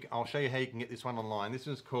 but I'll show you how you can get this one online. This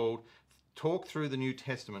is called Talk Through the New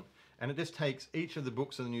Testament. And it just takes each of the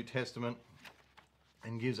books of the New Testament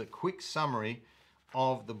and gives a quick summary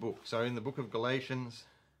of the book. So in the book of Galatians,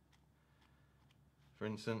 for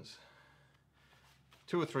instance,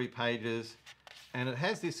 2 or 3 pages, and it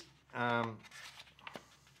has this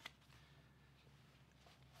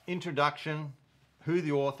introduction, who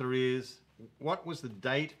the author is, what was the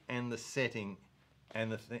date and the setting,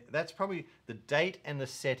 and that's probably the date and the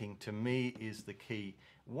setting to me is the key.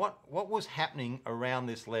 What was happening around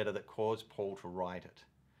this letter that caused Paul to write it?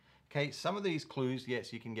 Okay, some of these clues,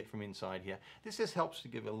 yes, you can get from inside here. This just helps to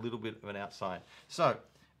give a little bit of an outside. So,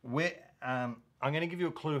 I'm going to give you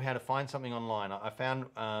a clue how to find something online. I found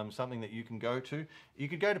something that you can go to. You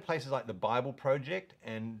could go to places like the Bible Project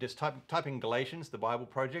and just type in Galatians, the Bible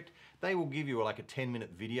Project. They will give you like a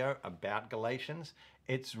 10-minute video about Galatians.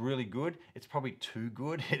 It's really good. It's probably too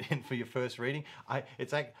good for your first reading. I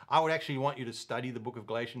would actually want you to study the book of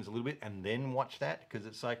Galatians a little bit and then watch that, because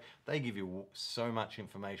it's like they give you so much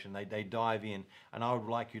information. They dive in, and I would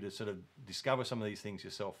like you to sort of discover some of these things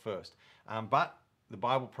yourself first. But the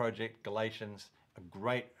Bible Project, Galatians, a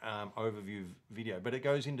great overview video, but it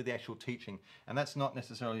goes into the actual teaching, and that's not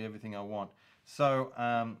necessarily everything I want. So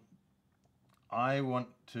I want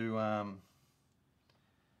to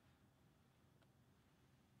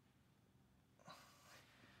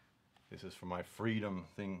this is for my freedom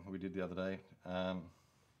thing we did the other day.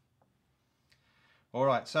 All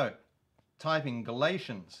right, so typing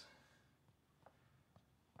Galatians,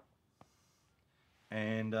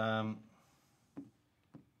 and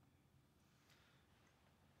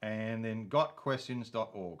and then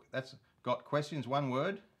gotquestions.org. That's Got Questions, one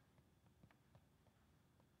word.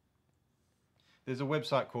 There's a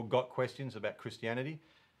website called Got Questions about Christianity.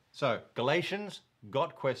 So Galatians,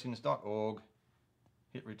 gotquestions.org.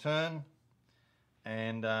 Hit return,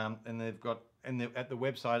 and they've got at the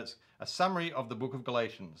website it's a summary of the book of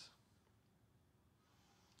Galatians.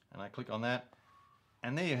 And I click on that,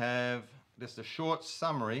 and there you have just a short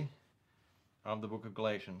summary of the book of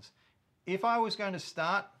Galatians. If I was going to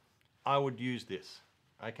start, I would use this.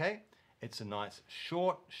 Okay, it's a nice,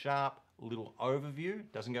 short, sharp little overview.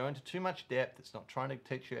 Doesn't go into too much depth. It's not trying to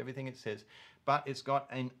teach you everything it says, but it's got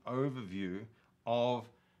an overview of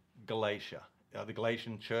Galatia, the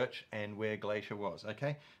Galatian church, and where Galatia was.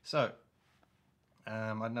 Okay, so I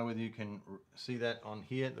don't know whether you can see that on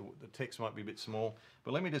here. The text might be a bit small,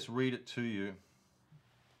 but let me just read it to you.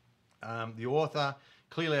 The author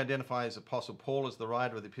clearly identifies Apostle Paul as the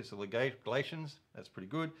writer of the Epistle of Galatians. That's pretty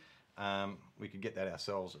good. We could get that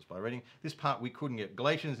ourselves just by reading. This part we couldn't get.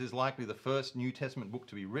 Galatians is likely the first New Testament book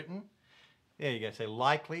to be written. There you go. So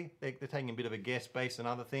likely, they're taking a bit of a guess based on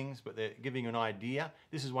other things, but they're giving you an idea.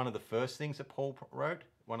 This is one of the first things that Paul wrote,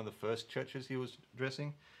 one of the first churches he was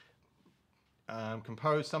addressing.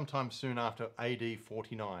 Composed sometime soon after AD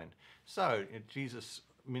 49. So Jesus'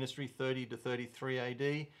 ministry 30 to 33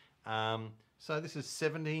 AD. So this is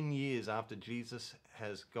 17 years after Jesus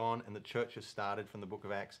has gone and the church has started from the book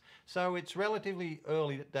of Acts. So it's relatively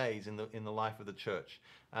early days in the life of the church.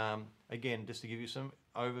 Again, just to give you some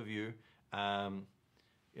overview,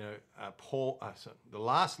 Paul, the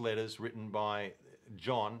last letters written by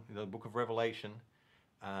John, the book of Revelation,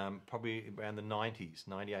 probably around the 90s,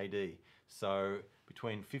 90 AD. So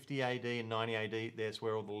between 50 AD and 90 AD, there's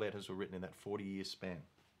where all the letters were written in that 40-year span.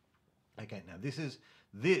 Okay, now this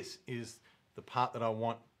is the part that I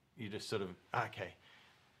want you to sort of, okay,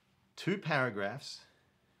 2 paragraphs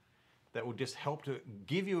that will just help to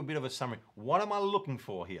give you a bit of a summary. What am I looking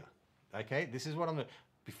for here? Okay, this is what I'm,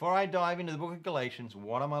 before I dive into the book of Galatians,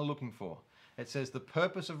 what am I looking for? It says the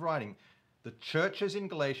purpose of writing. The churches in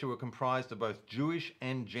Galatia were comprised of both Jewish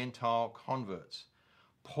and Gentile converts.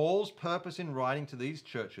 Paul's purpose in writing to these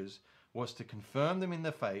churches was to confirm them in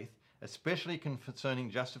the faith, especially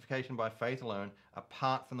concerning justification by faith alone,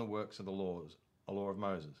 apart from the works of the law of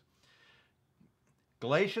Moses.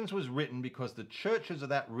 Galatians was written because the churches of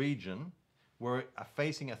that region were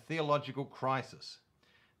facing a theological crisis.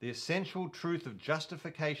 The essential truth of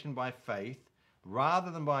justification by faith,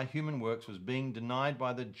 rather than by human works, was being denied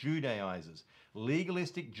by the Judaizers,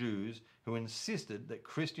 legalistic Jews who insisted that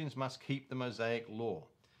Christians must keep the Mosaic law.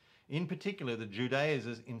 In particular, the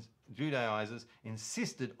Judaizers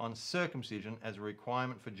insisted on circumcision as a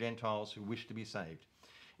requirement for Gentiles who wished to be saved.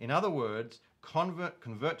 In other words,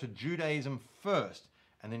 convert to Judaism first,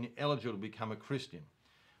 and then you're eligible to become a Christian.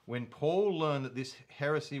 When Paul learned that this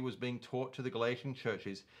heresy was being taught to the Galatian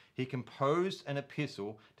churches, he composed an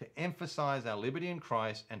epistle to emphasize our liberty in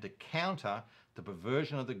Christ and to counter the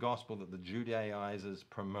perversion of the gospel that the Judaizers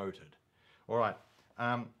promoted. All right,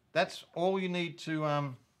 that's all you need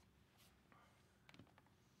to...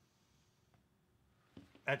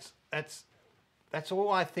 That's all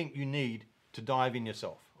I think you need to dive in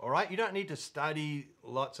yourself. All right, you don't need to study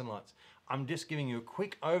lots and lots. I'm just giving you a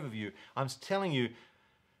quick overview. I'm telling you,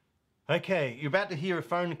 okay, you're about to hear a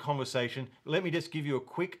phone conversation. Let me just give you a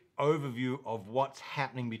quick overview of what's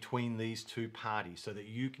happening between these two parties so that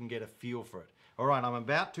you can get a feel for it. All right, I'm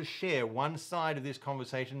about to share one side of this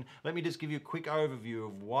conversation. Let me just give you a quick overview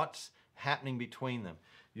of what's happening between them.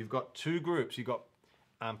 You've got 2 groups. You've got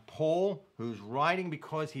Paul, who's writing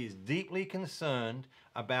because he is deeply concerned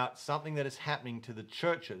about something that is happening to the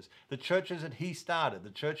churches that he started,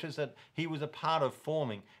 the churches that he was a part of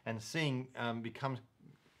forming and seeing become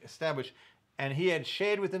established. And he had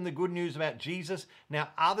shared with them the good news about Jesus. Now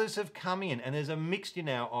others have come in, and there's a mixture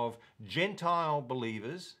now of Gentile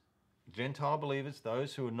believers,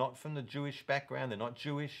 those who are not from the Jewish background, they're not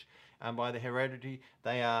Jewish by the heredity,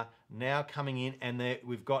 they are now coming in, and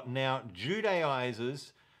we've got now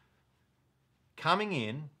Judaizers coming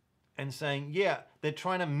in and saying, yeah, they're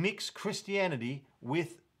trying to mix Christianity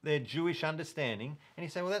with their Jewish understanding. And you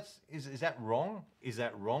say, well, is that wrong? Is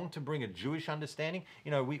that wrong to bring a Jewish understanding? You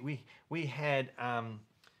know, we had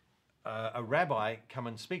a rabbi come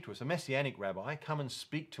and speak to us, a Messianic rabbi, come and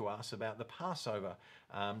speak to us about the Passover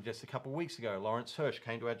just a couple of weeks ago. Lawrence Hirsch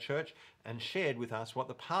came to our church and shared with us what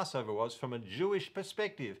the Passover was from a Jewish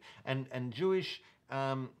perspective and Jewish,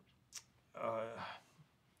 what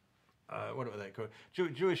are they called?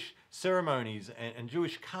 Jewish ceremonies and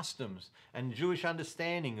Jewish customs and Jewish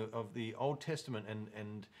understanding of the Old Testament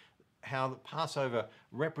and how the Passover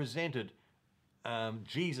represented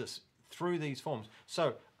Jesus through these forms.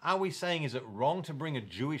 So are we saying, is it wrong to bring a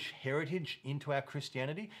Jewish heritage into our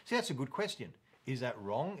Christianity? See, that's a good question. Is that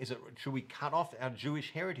wrong? Should we cut off our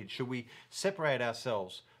Jewish heritage? Should we separate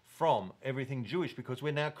ourselves from everything Jewish because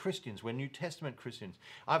we're now Christians, we're New Testament Christians?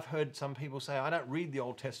 I've heard some people say, I don't read the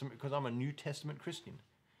Old Testament because I'm a New Testament Christian.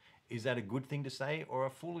 Is that a good thing to say or a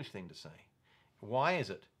foolish thing to say? Why is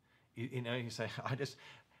it? You say,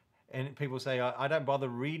 and people say, I don't bother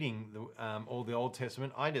reading all the Old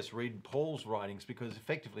Testament. I just read Paul's writings because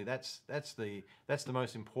effectively that's the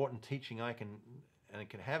most important teaching I can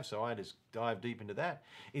have. So I just dive deep into that.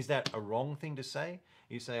 Is that a wrong thing to say?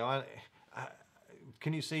 You say,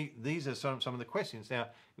 can you see? These are some of the questions. Now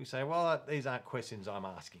you say, well, these aren't questions I'm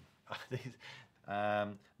asking.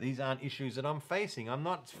 These aren't issues that I'm facing. I'm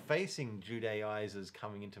not facing Judaizers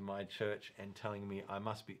coming into my church and telling me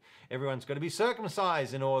everyone's got to be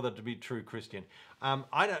circumcised in order to be true Christian.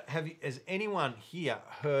 Has anyone here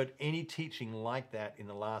heard any teaching like that in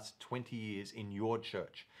the last 20 years in your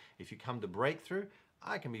church? If you come to Breakthrough,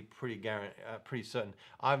 I can be pretty certain.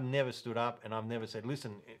 I've never stood up and I've never said,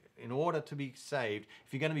 listen, in order to be saved,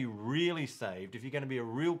 if you're going to be really saved, if you're going to be a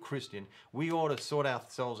real Christian, we ought to sort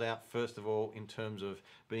ourselves out first of all in terms of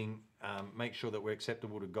make sure that we're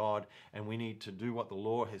acceptable to God, and we need to do what the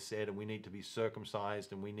law has said, and we need to be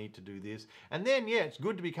circumcised, and we need to do this. And then, yeah, it's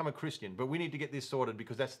good to become a Christian, but we need to get this sorted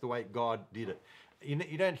because that's the way God did it.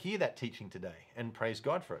 You don't hear that teaching today, and praise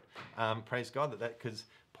God for it. Praise God because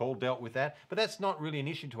Paul dealt with that, but that's not really an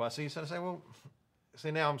issue to us. So you sort of say, well,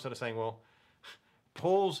 see, now I'm sort of saying, well,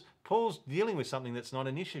 Paul's dealing with something that's not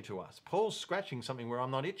an issue to us. Paul's scratching something where I'm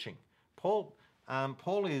not itching. Paul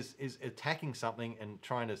is attacking something and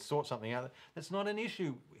trying to sort something out that's not an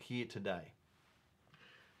issue here today.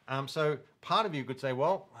 So part of you could say,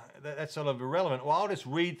 well, that's sort of irrelevant. Well, I'll just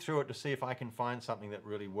read through it to see if I can find something that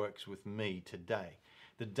really works with me today.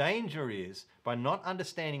 The danger is by not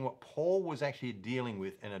understanding what Paul was actually dealing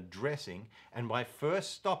with and addressing, and by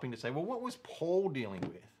first stopping to say, well, what was Paul dealing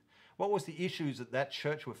with? What was the issues that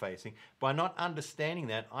church were facing? By not understanding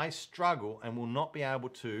that, I struggle and will not be able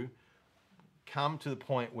to come to the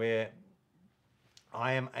point where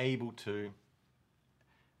I am able to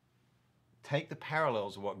take the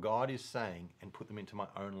parallels of what God is saying and put them into my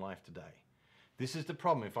own life today. This is the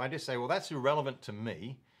problem. If I just say, well, that's irrelevant to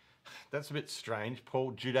me, that's a bit strange.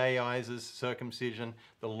 Paul Judaizers, circumcision,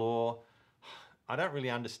 the law. I don't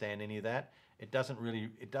really understand any of that. It doesn't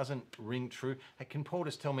ring true. Can Paul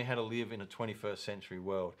just tell me how to live in a 21st century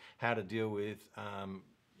world? How to deal with,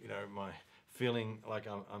 my feeling like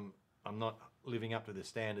I'm not living up to the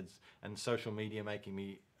standards, and social media making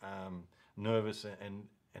me nervous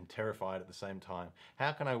and terrified at the same time?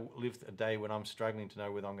 How can I live a day when I'm struggling to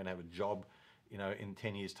know whether I'm going to have a job, in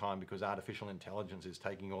 10 years' time because artificial intelligence is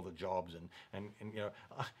taking all the jobs and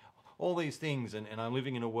all these things, and I'm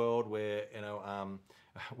living in a world where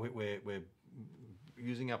we're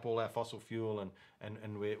using up all our fossil fuel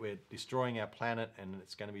and we're destroying our planet, and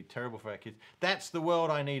it's going to be terrible for our kids. That's the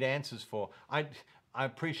world I need answers for. I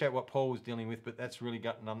appreciate what Paul was dealing with, but that's really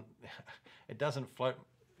it doesn't float.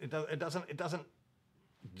 It doesn't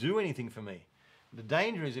do anything for me. The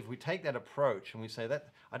danger is if we take that approach and we say that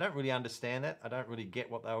I don't really understand that, I don't really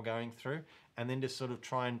get what they were going through, and then just sort of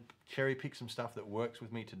try and cherry pick some stuff that works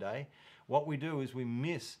with me today. What we do is we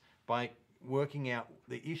miss by working out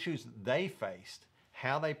the issues that they faced,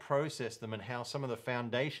 how they processed them, and how some of the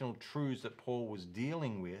foundational truths that Paul was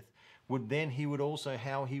dealing with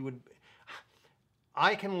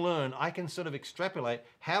I can learn, I can sort of extrapolate,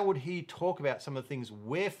 how would he talk about some of the things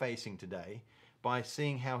we're facing today by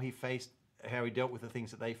seeing how he dealt with the things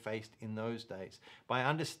that they faced in those days. By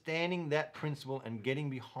understanding that principle and getting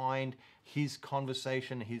behind his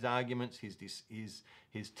conversation, his arguments,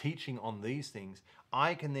 his teaching on these things,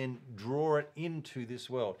 I can then draw it into this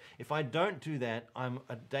world. If I don't do that, I'm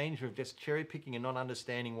at danger of just cherry picking and not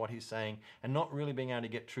understanding what he's saying and not really being able to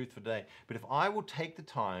get truth for today. But if I will take the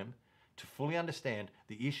time to fully understand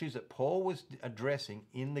the issues that Paul was addressing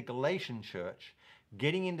in the Galatian church,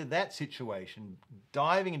 getting into that situation,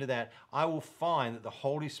 diving into that, I will find that the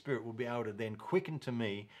Holy Spirit will be able to then quicken to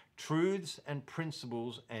me truths and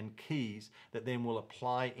principles and keys that then will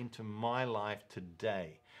apply into my life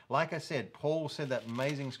today. Like I said, Paul said that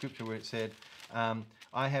amazing scripture where it said, have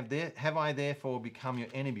I therefore become your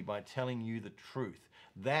enemy by telling you the truth?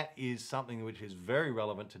 That is something which is very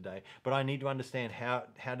relevant today, but I need to understand how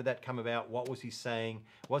did that come about? What was he saying?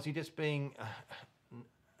 Was he just being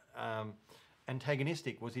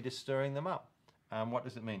antagonistic? Was he just stirring them up? What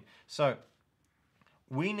does it mean? So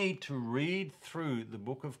we need to read through the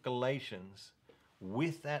book of Galatians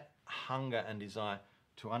with that hunger and desire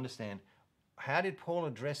to understand how did Paul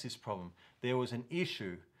address this problem? There was an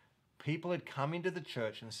issue. People had come into the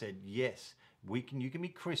church and said, yes, you can be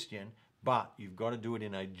Christian, but you've got to do it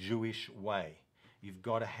in a Jewish way. You've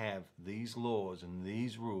got to have these laws and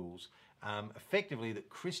these rules. Effectively, that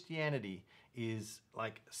Christianity is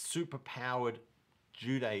like superpowered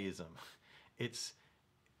Judaism. It's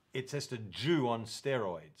just a Jew on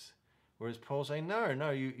steroids. Whereas Paul's saying,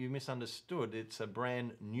 no, you misunderstood. It's a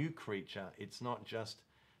brand new creature. It's not just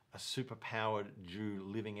a superpowered Jew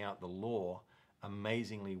living out the law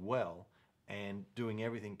amazingly well and doing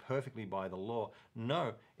everything perfectly by the law.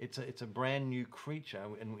 No, it's a brand new creature,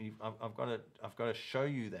 and I've got to show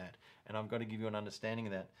you that, and I've got to give you an understanding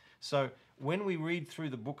of that. So when we read through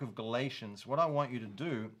the book of Galatians, what I want you to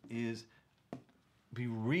do is be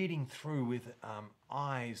reading through with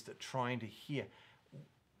eyes that are trying to hear.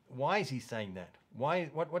 Why is he saying that? Why?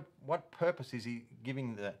 What purpose is he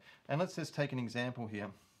giving that? And let's just take an example here.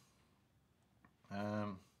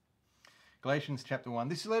 Galatians chapter 1.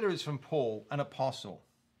 This letter is from Paul, an apostle.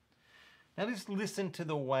 Now just listen to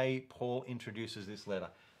the way Paul introduces this letter.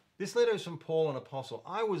 This letter is from Paul, an apostle.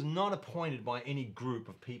 I was not appointed by any group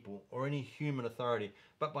of people or any human authority,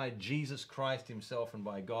 but by Jesus Christ himself and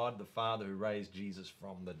by God the Father who raised Jesus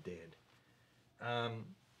from the dead.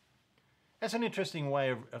 That's an interesting way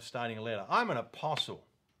of starting a letter. I'm an apostle.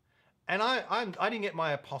 And I didn't get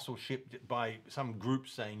my apostleship by some group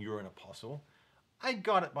saying you're an apostle. I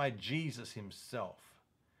got it by Jesus himself.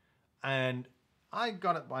 And I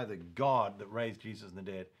got it by the God that raised Jesus from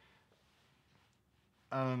the dead.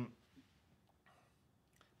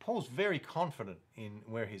 Paul's very confident in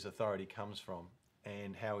where his authority comes from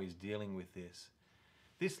and how he's dealing with this.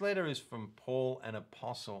 This letter is from Paul, an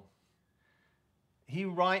apostle. He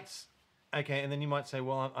writes, okay, and then you might say,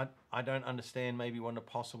 well, I don't understand maybe what an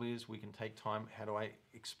apostle is. We can take time. How do I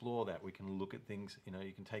explore that? We can look at things,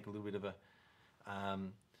 you can take a little bit of a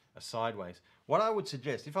sideways. What I would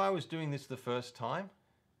suggest, if I was doing this the first time,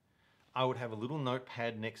 I would have a little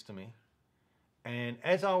notepad next to me. And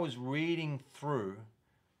as I was reading through,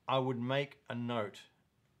 I would make a note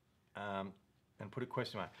and put a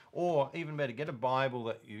question mark. Or even better, get a Bible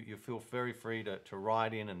that you feel very free to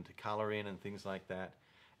write in and to color in and things like that.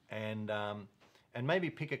 And maybe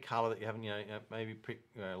pick a color that you haven't, maybe pick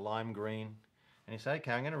lime green. And you say,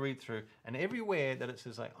 okay, I'm going to read through. And everywhere that it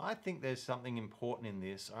says, like, I think there's something important in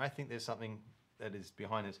this, or I think there's something that is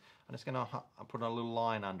behind this, I'm just going to put a little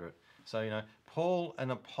line under it. So, Paul, an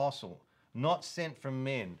apostle, not sent from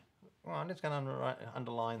men. Well, I'm just going to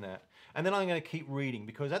underline that. And then I'm going to keep reading,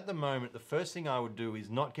 because at the moment, the first thing I would do is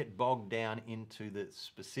not get bogged down into the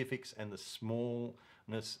specifics and the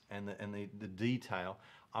smallness and the detail.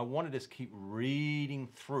 I want to just keep reading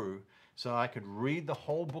through so I could read the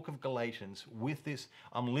whole book of Galatians with this.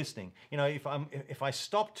 I'm listening. If I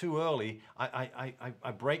stop too early,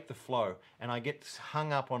 I break the flow and I get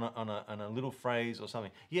hung up on a little phrase or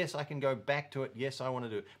something. Yes, I can go back to it. Yes, I want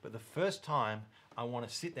to do it. But the first time, I want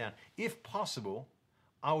to sit down. If possible,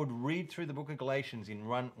 I would read through the book of Galatians in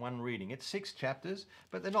one reading. It's 6 chapters,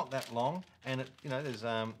 but they're not that long. And there's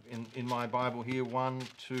in my Bible here 1,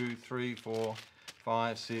 2, 3, 4,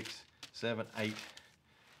 5, 6, 7, 8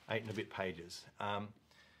 and a bit pages.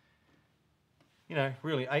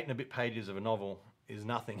 Really 8 and a bit pages of a novel is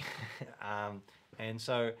nothing. And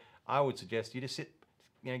so I would suggest you just sit,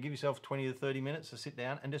 give yourself 20 to 30 minutes to sit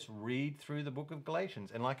down and just read through the book of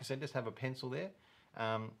Galatians. And like I said, just have a pencil there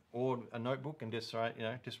or a notebook and just write,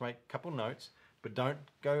 just write a couple notes, but don't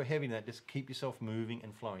go heavy in that. Just keep yourself moving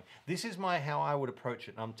and flowing. This is how I would approach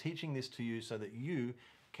it. And I'm teaching this to you so that you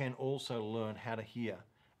can also learn how to hear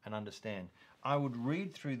and understand. I would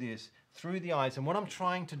read through this through the eyes, and what I'm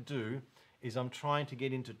trying to do is I'm trying to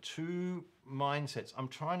get into 2 mindsets. I'm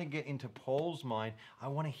trying to get into Paul's mind. I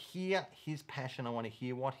want to hear his passion. I want to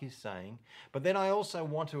hear what he's saying, but then I also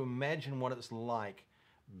want to imagine what it's like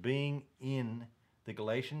being in the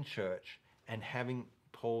Galatian church and having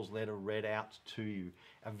Paul's letter read out to you.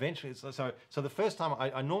 Eventually, so the first time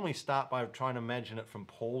I normally start by trying to imagine it from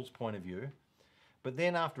Paul's point of view. But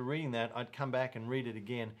then after reading that, I'd come back and read it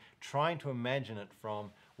again, trying to imagine it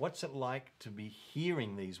from what's it like to be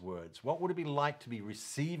hearing these words? What would it be like to be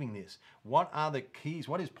receiving this? What are the keys?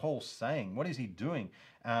 What is Paul saying? What is he doing?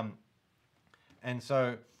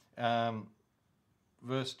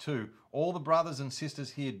 Verse 2, all the brothers and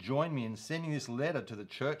sisters here join me in sending this letter to the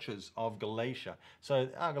churches of Galatia. So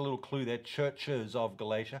I've got a little clue there, churches of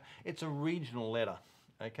Galatia. It's a regional letter,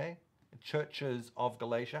 okay? Churches of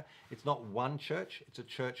Galatia. It's not one church, it's a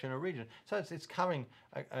church in a region. So it's covering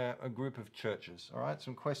a group of churches. All right,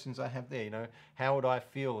 some questions I have there. How would I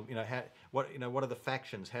feel? What are the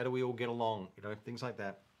factions? How do we all get along? Things like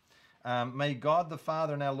that. May God the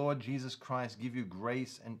Father and our Lord Jesus Christ give you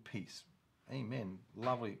grace and peace. Amen.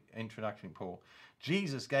 Lovely introduction, Paul.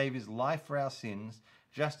 Jesus gave his life for our sins,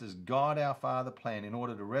 just as God our Father planned in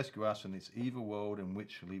order to rescue us from this evil world in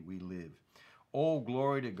which we live. All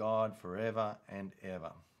glory to God forever and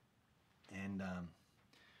ever. And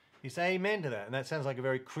you say amen to that. And that sounds like a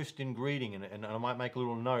very Christian greeting. And I might make a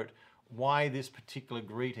little note why this particular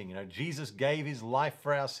greeting. You know, Jesus gave his life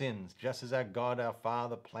for our sins, just as our God, our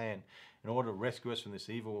Father planned in order to rescue us from this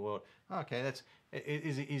evil world. Okay,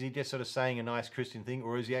 is he just sort of saying a nice Christian thing,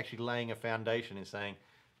 or is he actually laying a foundation and saying,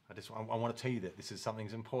 I want to tell you that this is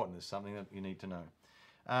something's important. There's something that you need to know.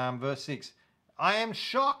 Verse 6. I am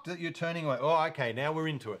shocked that you're turning away. Oh, okay, now we're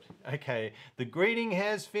into it. Okay, the greeting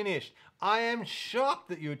has finished. I am shocked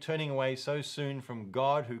that you're turning away so soon from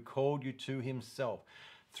God who called you to himself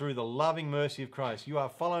through the loving mercy of Christ. You are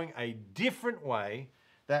following a different way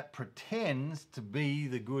that pretends to be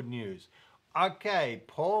the good news. Okay,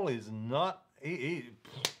 Paul is not,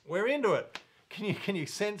 we're into it. Can you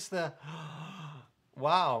sense the,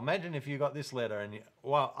 wow, imagine if you got this letter and,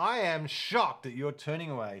 wow, I am shocked that you're turning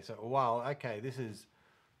away. So, wow, okay, this is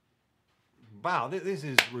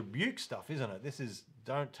rebuke stuff, isn't it? This is,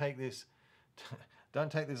 don't take this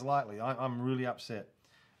lightly. I'm really upset.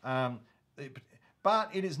 But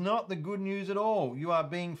it is not the good news at all. You are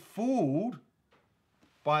being fooled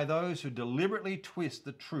by those who deliberately twist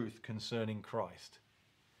the truth concerning Christ.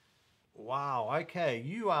 Wow, okay,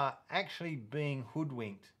 you are actually being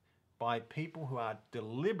hoodwinked by people who are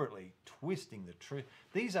deliberately twisting the truth.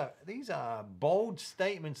 These are bold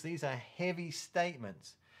statements. These are heavy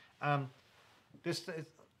statements.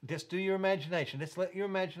 Just do your imagination. Let's let your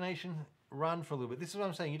imagination run for a little bit. This is what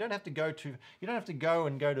I'm saying. You don't have to go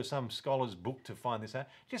to some scholar's book to find this out.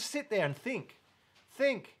 Just sit there and think.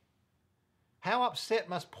 Think. How upset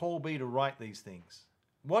must Paul be to write these things?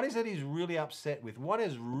 What is it he's really upset with? What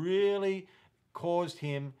has really caused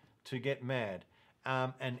him to get mad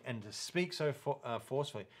and to speak so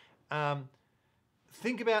forcefully?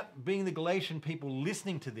 Think about being the Galatian people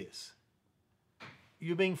listening to this.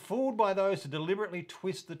 You're being fooled by those who deliberately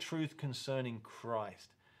twist the truth concerning Christ.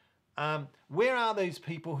 Where are these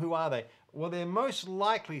people? Who are they? Well, they're most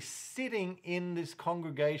likely sitting in this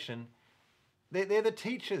congregation. They're the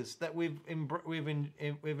teachers that we've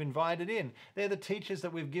invited in. They're the teachers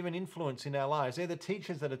that we've given influence in our lives. They're the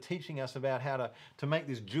teachers that are teaching us about how to make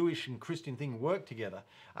this Jewish and Christian thing work together.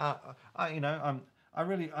 I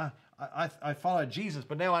follow Jesus,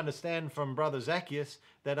 but now I understand from Brother Zacchaeus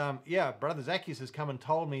that, Brother Zacchaeus has come and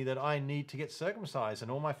told me that I need to get circumcised, and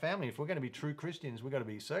all my family, if we're going to be true Christians, we've got to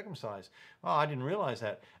be circumcised. Oh, I didn't realize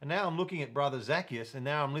that. And now I'm looking at Brother Zacchaeus, and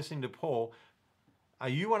now I'm listening to Paul. Are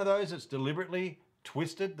you one of those that's deliberately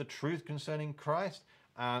twisted the truth concerning Christ?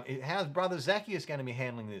 How's Brother Zacchaeus going to be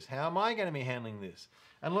handling this? How am I going to be handling this?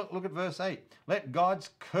 And look at verse 8. Let God's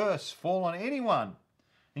curse fall on anyone,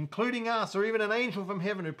 including us, or even an angel from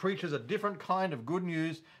heaven who preaches a different kind of good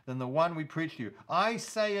news than the one we preach to you. I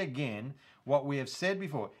say again what we have said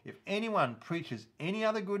before. If anyone preaches any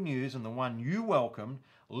other good news than the one you welcomed,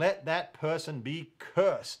 let that person be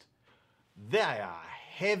cursed. They are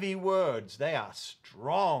heavy words. They are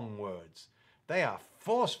strong words. They are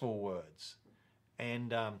forceful words.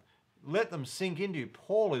 And let them sink into you.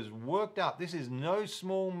 Paul is worked up. This is no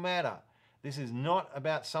small matter. This is not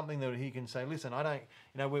about something that he can say, listen,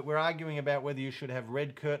 we're arguing about whether you should have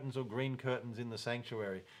red curtains or green curtains in the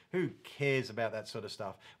sanctuary. Who cares about that sort of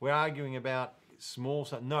stuff? We're arguing about small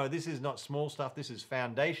stuff. No, this is not small stuff. This is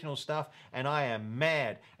foundational stuff. And I am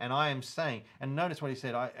mad. And I am saying, and notice what he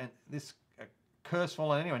said, this curse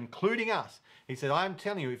fall on anyone, including us. He said, I'm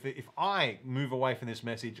telling you, if I move away from this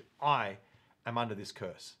message, I am under this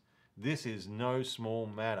curse. This is no small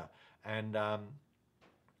matter. And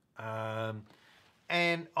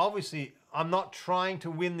obviously, I'm not trying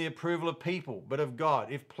to win the approval of people, but of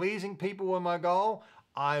God. If pleasing people were my goal,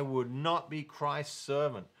 I would not be Christ's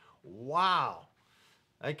servant. Wow.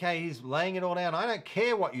 Okay, he's laying it all down. I don't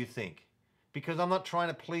care what you think, because I'm not trying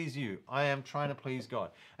to please you. I am trying to please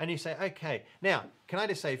God. And you say, okay, now, can I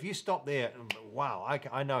just say, if you stop there, wow,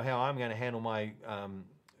 I know how I'm going to handle my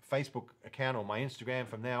Facebook account or my Instagram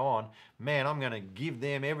from now on. Man, I'm going to give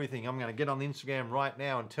them everything. I'm going to get on Instagram right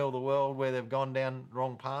now and tell the world where they've gone down the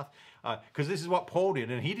wrong path. Because this is what Paul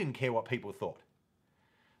did, and he didn't care what people thought.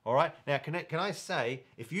 All right? Now, can I say,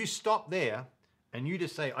 if you stop there and you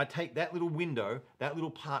just say, I take that little window, that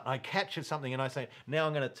little part, I capture something and I say, now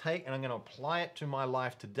I'm going to take and I'm going to apply it to my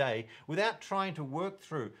life today without trying to work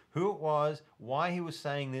through who it was, why he was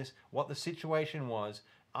saying this, what the situation was,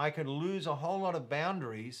 I could lose a whole lot of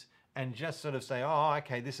boundaries and just sort of say, oh,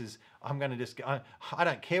 okay, I'm going to just, I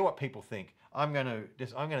don't care what people think. I'm going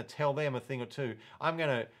to tell them a thing or two. I'm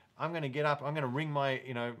going to get up. I'm going to ring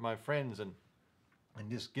my friends and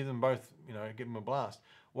just give them both, give them a blast.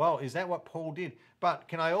 Well, is that what Paul did? But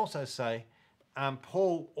can I also say,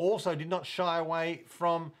 Paul also did not shy away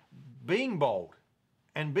from being bold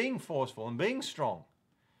and being forceful and being strong.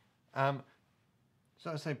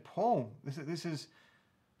 So I say, Paul, this is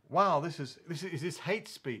this hate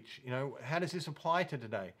speech? How does this apply to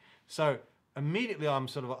today? So immediately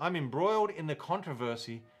I'm embroiled in the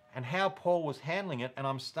controversy and how Paul was handling it, and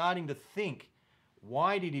I'm starting to think,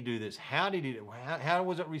 why did he do this? How did he do it? How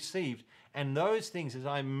was it received? And those things, as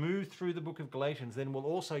I move through the book of Galatians, then will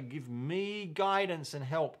also give me guidance and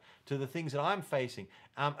help to the things that I'm facing.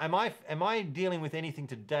 Am I dealing with anything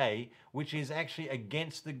today which is actually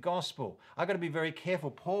against the gospel? I've got to be very careful.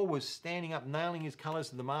 Paul was standing up, nailing his colors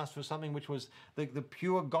to the mast for something which was the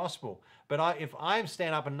pure gospel. But if I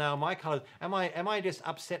stand up and nail my colors, am I just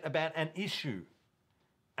upset about an issue,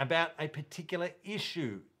 about a particular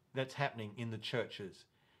issue that's happening in the churches?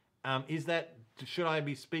 Should I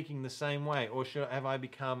be speaking the same way, or have I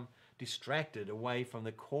become distracted away from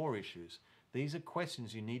the core issues? These are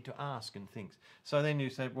questions you need to ask and think. So then you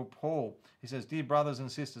say, well, Paul, he says, dear brothers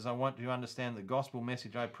and sisters, I want you to understand the gospel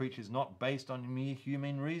message I preach is not based on mere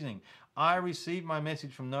human reasoning. I received my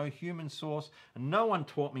message from no human source, and no one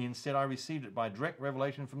taught me. Instead, I received it by direct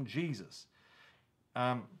revelation from Jesus.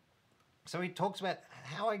 So he talks about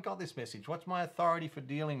how I got this message. What's my authority for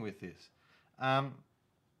dealing with this?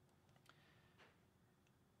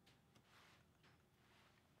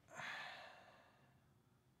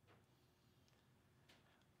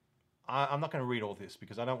 I'm not going to read all this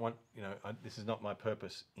because I don't want, this is not my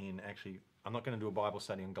purpose in actually, I'm not going to do a Bible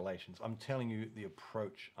study on Galatians. I'm telling you the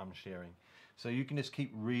approach I'm sharing. So you can just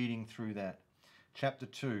keep reading through that. Chapter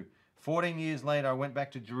 2. 14 years later, I went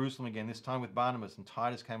back to Jerusalem again, this time with Barnabas, and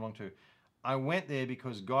Titus came along too. I went there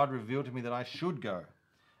because God revealed to me that I should go.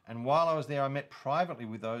 And while I was there, I met privately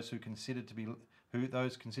with those considered to be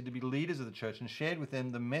leaders of the church, and shared with them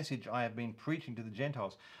the message I have been preaching to the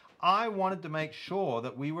Gentiles. I wanted to make sure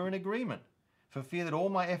that we were in agreement, for fear that all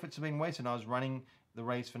my efforts have been wasted and I was running the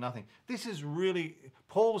race for nothing. This is really,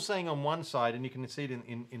 Paul's saying on one side, and you can see it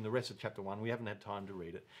in the rest of chapter 1, we haven't had time to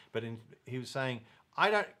read it, but he was saying,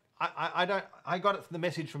 I got the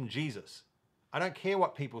message from Jesus. I don't care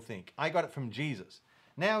what people think. I got it from Jesus.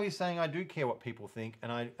 Now he's saying, I do care what people think,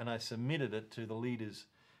 and I submitted it to the leaders.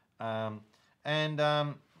 And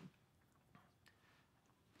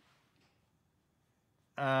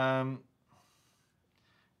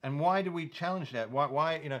why do we challenge that?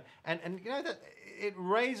 Why that it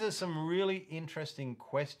raises some really interesting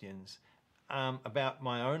questions about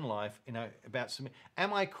my own life.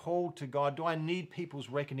 Am I called to God? Do I need people's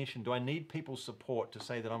recognition? Do I need people's support to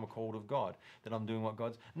say that I'm a called of God, that I'm doing what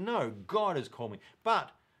God's? No, God has called me.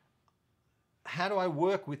 But how do I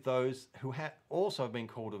work with those who also have been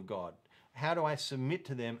called of God? How do I submit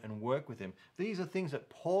to them and work with them? These are things that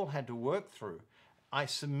Paul had to work through. I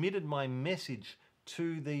submitted my message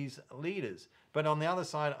to these leaders, but on the other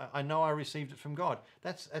side, I know I received it from God.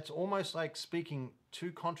 That's almost like speaking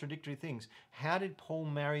two contradictory things. How did Paul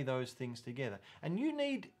marry those things together? And you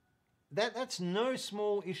need that. That's no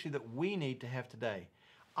small issue that we need to have today.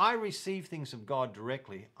 I receive things of God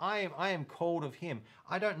directly. I am called of Him.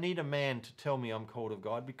 I don't need a man to tell me I'm called of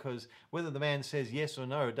God, because whether the man says yes or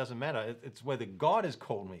no, it doesn't matter. It's whether God has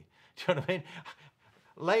called me. Do you know what I mean?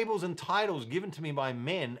 Labels and titles given to me by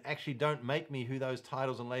men actually don't make me who those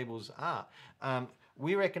titles and labels are.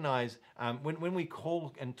 We recognize when we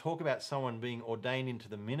call and talk about someone being ordained into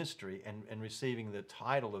the ministry and receiving the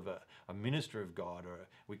title of a minister of God, or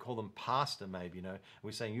we call them pastor maybe,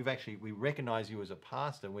 we're saying we recognize you as a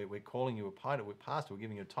pastor. We're calling you a pastor. We're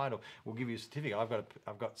giving you a title. We'll give you a certificate.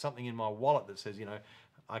 I've got something in my wallet that says,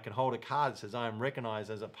 I can hold a card that says I am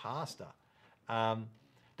recognized as a pastor.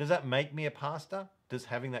 Does that make me a pastor? Does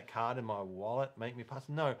having that card in my wallet make me a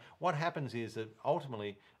pastor? No. What happens is that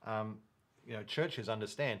ultimately, churches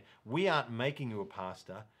understand we aren't making you a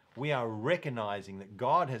pastor. We are recognizing that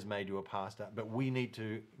God has made you a pastor, but we need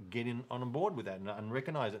to get on board with that and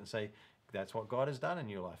recognize it and say, that's what God has done in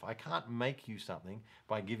your life. I can't make you something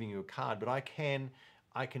by giving you a card, but I can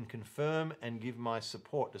confirm and give my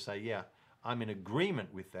support to say, yeah, I'm in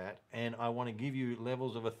agreement with that, and I want to give you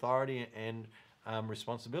levels of authority and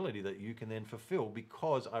responsibility that you can then fulfill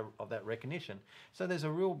because of that recognition. So there's a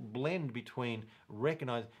real blend between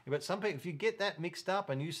recognizing, but some people, if you get that mixed up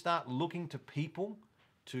and you start looking to people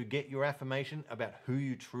to get your affirmation about who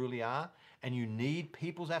you truly are, and you need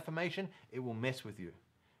people's affirmation, it will mess with you.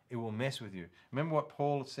 It will mess with you. Remember what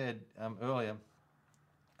Paul said earlier,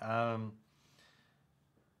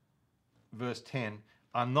 verse 10,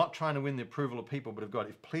 I'm not trying to win the approval of people, but of God.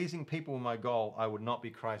 If pleasing people were my goal, I would not be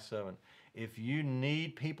Christ's servant. If you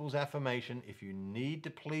need people's affirmation, if you need to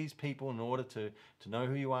please people in order to know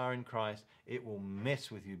who you are in Christ, it will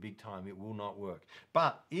mess with you big time. It will not work.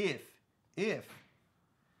 But if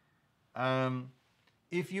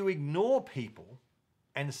you ignore people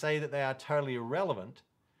and say that they are totally irrelevant,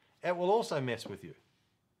 it will also mess with you.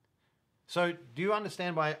 So do you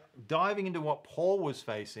understand, by diving into what Paul was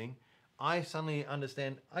facing, I suddenly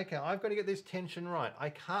understand, okay, I've got to get this tension right. I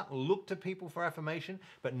can't look to people for affirmation,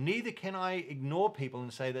 but neither can I ignore people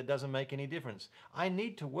and say that doesn't make any difference. I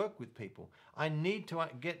need to work with people. I need to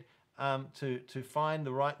get to find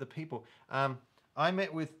the people. I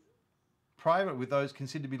met private with those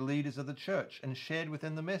considered to be leaders of the church and shared with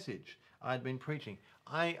them the message I'd been preaching.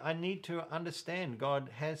 I need to understand God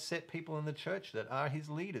has set people in the church that are his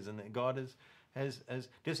leaders, and that God has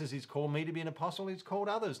just as he's called me to be an apostle, he's called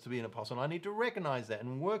others to be an apostle. And I need to recognize that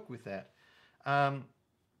and work with that.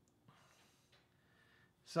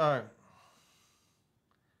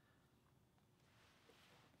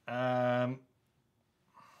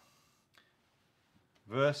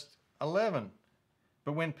 Verse 11.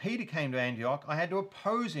 But when Peter came to Antioch, I had to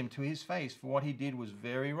oppose him to his face, for what he did was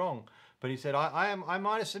very wrong. But he said, I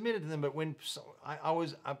might have submitted to them, but when I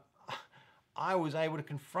was able to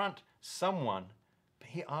confront someone,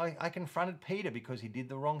 I confronted Peter because he did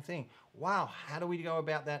the wrong thing. Wow, how do we go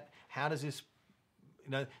about that? How does this,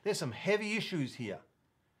 there's some heavy issues here.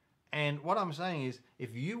 And what I'm saying is,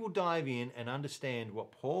 if you will dive in and understand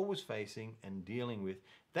what Paul was facing and dealing with,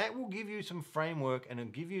 that will give you some framework and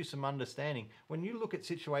it'll give you some understanding. When you look at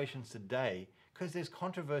situations today, because there's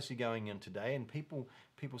controversy going on today, and people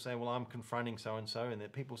say, well, I'm confronting so-and-so, and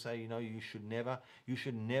that people say, you should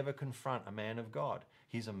never confront a man of God.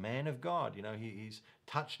 He's a man of God. He's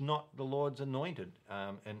touched not the Lord's anointed.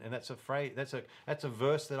 And that's a phrase, that's a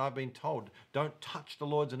verse that I've been told. Don't touch the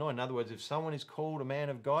Lord's anointed. In other words, if someone is called a man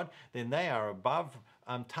of God, then they are above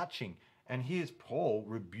touching. And here's Paul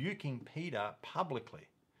rebuking Peter publicly.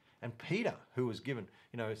 And Peter, who was given,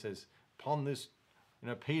 it says, upon this,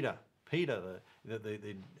 Peter,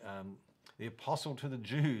 the apostle to the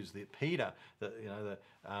Jews, Peter,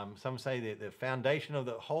 some say the foundation of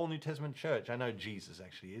the whole New Testament church. I know Jesus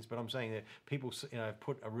actually is, but I'm saying that people,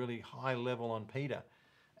 put a really high level on Peter,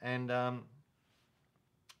 and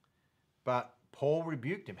but Paul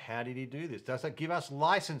rebuked him. How did he do this? Does that give us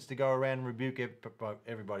license to go around and rebuke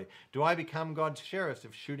everybody? Do I become God's sheriff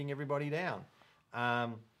of shooting everybody down?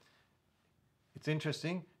 It's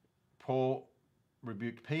interesting. Paul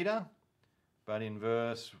rebuked Peter, but in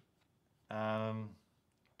verse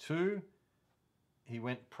 2, he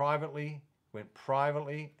went privately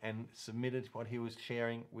and submitted what he was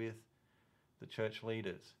sharing with the church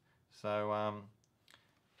leaders. So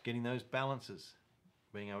getting those balances,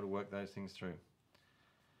 being able to work those things through.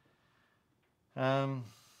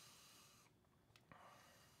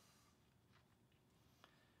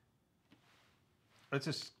 Let's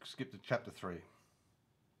just skip to chapter 3.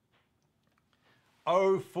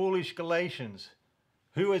 O foolish Galatians,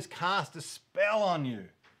 who has cast a spell on you?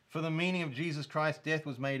 For the meaning of Jesus Christ's death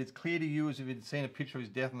was made as clear to you as if you had seen a picture of his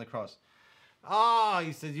death on the cross.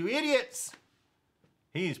 He says, you idiots!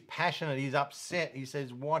 He is passionate, he's upset. He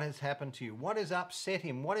says, what has happened to you? What has upset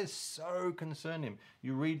him? What has so concerned him?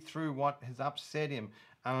 You read through what has upset him.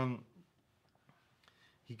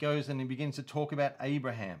 He goes and he begins to talk about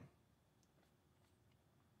Abraham.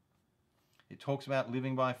 It talks about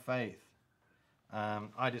living by faith. I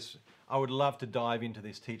would love to dive into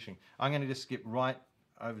this teaching. I'm going to just skip right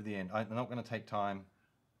over the end. I'm not going to take time.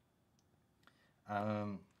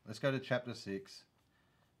 Let's go to chapter 6.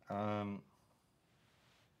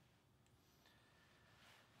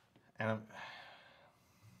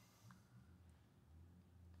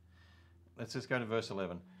 Let's just go to verse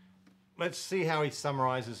 11. Let's see how he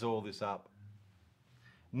summarizes all this up.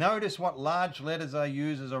 Notice what large letters I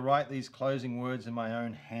use as I write these closing words in my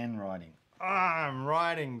own handwriting. I'm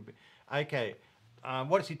writing. Okay,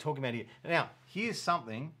 what is he talking about here? Now, here's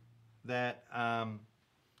something that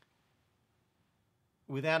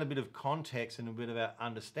without a bit of context and a bit of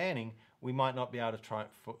understanding, we might not be able to try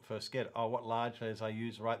first get. What large letters I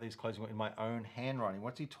use to write these closing words in my own handwriting.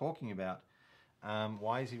 What's he talking about?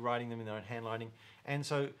 Why is he writing them in their own handwriting? And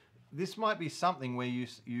so this might be something where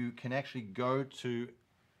you can actually go to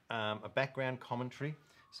a background commentary.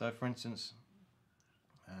 So, for instance,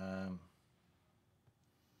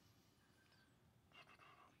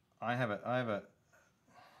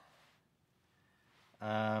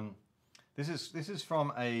 This is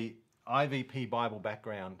from a IVP Bible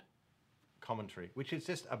background commentary, which is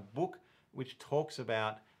just a book which talks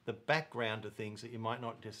about the background to things that you might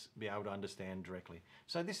not just be able to understand directly.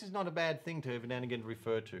 So this is not a bad thing to every now and again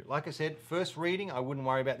refer to. Like I said, first reading, I wouldn't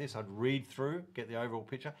worry about this. I'd read through, get the overall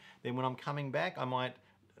picture. Then when I'm coming back, I might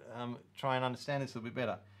try and understand this a little bit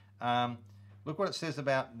better. Look what it says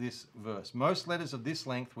about this verse. Most letters of this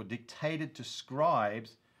length were dictated to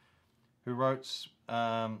scribes who wrote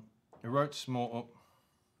small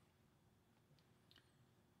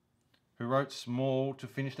to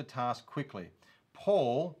finish the task quickly.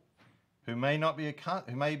 Paul, who may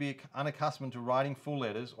be unaccustomed to writing full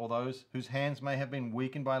letters, or those whose hands may have been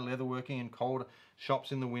weakened by leatherworking in cold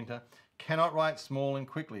shops in the winter, cannot write small and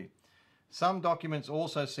quickly. Some documents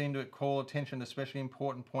also seem to call attention to especially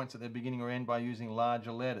important points at their beginning or end by using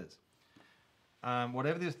larger letters.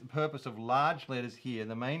 Whatever the purpose of large letters here,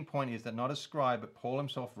 the main point is that not a scribe, but Paul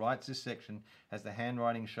himself writes this section as the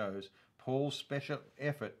handwriting shows. Paul's special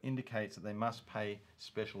effort indicates that they must pay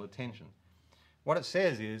special attention. What it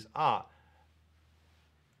says is,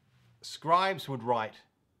 scribes would write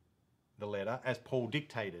the letter as Paul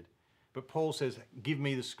dictated, but Paul says, give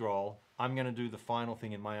me the scroll, I'm going to do the final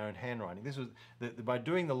thing in my own handwriting. This was by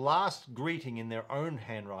doing the last greeting in their own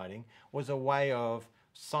handwriting was a way of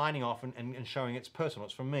signing off and showing it's personal,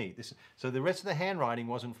 it's from me. So the rest of the handwriting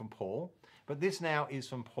wasn't from Paul, but this now is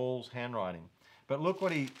from Paul's handwriting. But look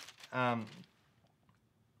what he...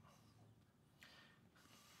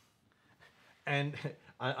 and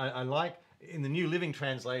I like, in the New Living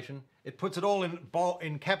Translation, it puts it all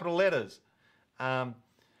in capital letters.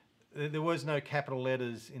 There was no capital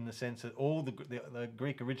letters in the sense that all the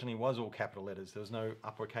Greek originally was all capital letters. There was no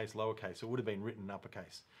uppercase, lowercase. It would have been written in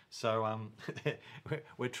uppercase. So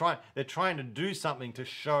they're trying to do something to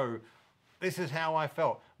show this is how I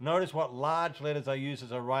felt. Notice what large letters I use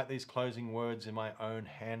as I write these closing words in my own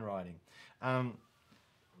handwriting.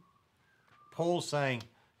 Paul's saying,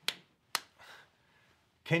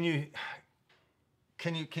 can you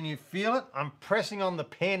feel it? I'm pressing on the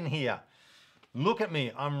pen here. Look at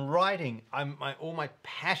me, I'm writing, all my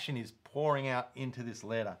passion is pouring out into this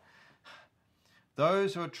letter.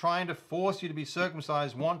 Those who are trying to force you to be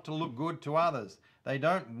circumcised want to look good to others. They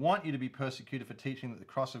don't want you to be persecuted for teaching that the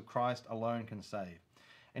cross of Christ alone can save.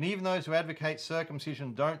 And even those who advocate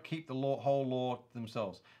circumcision don't keep the whole law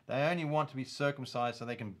themselves. They only want to be circumcised so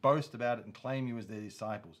they can boast about it and claim you as their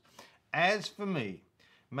disciples. As for me,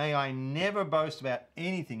 may I never boast about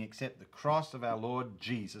anything except the cross of our Lord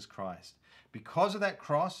Jesus Christ. Because of that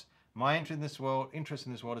cross, my interest in this world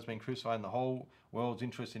has been crucified, and the whole world's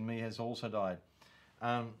interest in me has also died.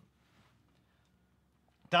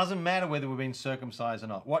 Doesn't matter whether we've been circumcised or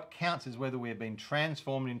not. What counts is whether we have been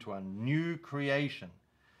transformed into a new creation.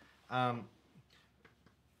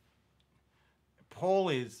 Paul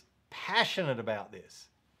is passionate about this.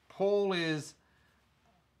 Paul is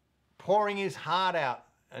pouring his heart out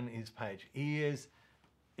on his page. He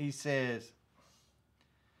says,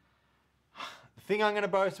 the thing I'm going to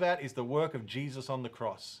boast about is the work of Jesus on the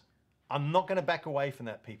cross. I'm not going to back away from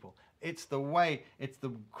that, people. It's the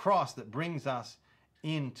cross that brings us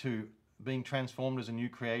into being transformed as a new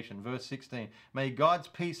creation. Verse 16, may God's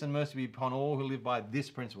peace and mercy be upon all who live by this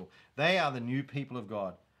principle. They are the new people of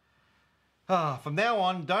God. From now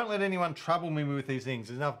on, don't let anyone trouble me with these things.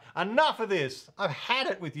 Enough of this. I've had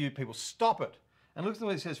it with you people. Stop it. And look at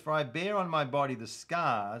what it says, for I bear on my body the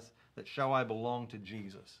scars that show I belong to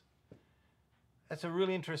Jesus. That's a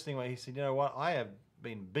really interesting way. He said, you know what? I have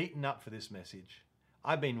been beaten up for this message.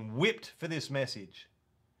 I've been whipped for this message.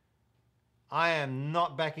 I am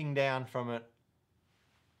not backing down from it.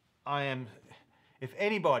 If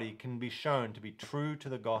anybody can be shown to be true to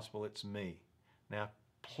the gospel, it's me. Now,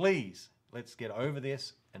 please, let's get over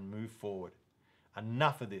this and move forward.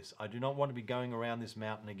 Enough of this. I do not want to be going around this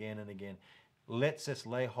mountain again and again. Let's just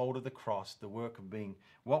lay hold of the cross, the work of being.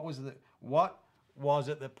 What was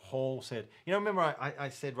it that Paul said? You know, remember I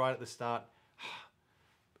said right at the start,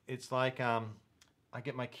 it's like I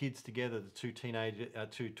get my kids together, the two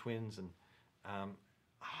twins, and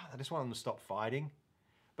I just want them to stop fighting.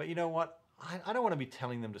 But you know what? I don't want to be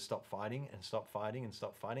telling them to stop fighting and stop fighting and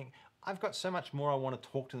stop fighting. I've got so much more I want to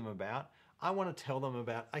talk to them about. I want to tell them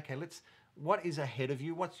about, okay, what is ahead of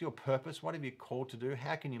you? What's your purpose? What have you called to do?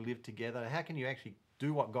 How can you live together? How can you actually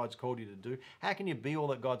do what God's called you to do? How can you be all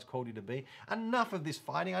that God's called you to be? Enough of this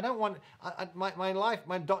fighting. I don't want,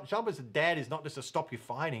 my job as a dad is not just to stop you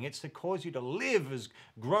fighting. It's to cause you to live as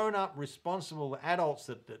grown-up, responsible adults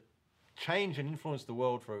that change and influence the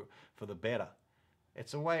world for the better.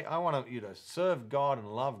 It's a way I want you to serve God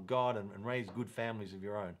and love God and raise good families of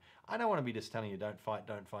your own. I don't want to be just telling you don't fight,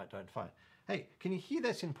 don't fight, don't fight. Hey, can you hear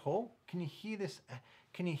this in Paul? Can you hear this?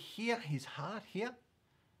 Can you hear his heart here?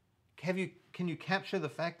 Can you capture the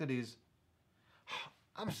fact that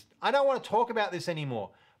I don't want to talk about this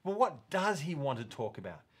anymore. But what does he want to talk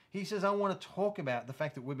about? He says, I want to talk about the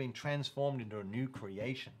fact that we've been transformed into a new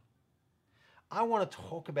creation. I want to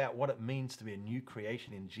talk about what it means to be a new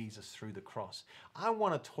creation in Jesus through the cross. I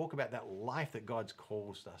want to talk about that life that God's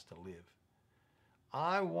caused us to live.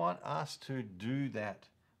 I want us to do that.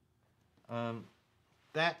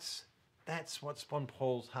 That's what's on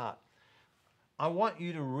Paul's heart. I want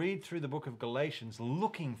you to read through the book of Galatians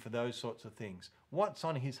looking for those sorts of things. What's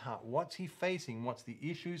on his heart? What's he facing? What's the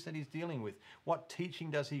issues that he's dealing with? What teaching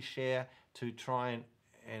does he share to try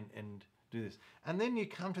and do this? And then you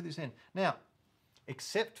come to this end. Now,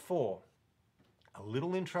 except for a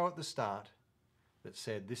little intro at the start that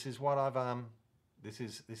said, this is what this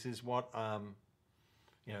is what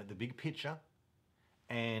the big picture,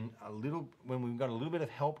 and when we've got a little bit of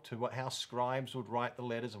help to how scribes would write the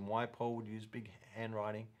letters and why Paul would use big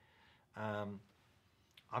handwriting.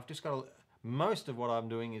 I've just got most of what I'm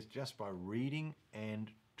doing is just by reading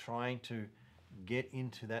and trying to get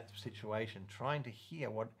into that situation, trying to hear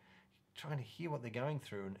what they're going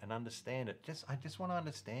through and understand it. I just want to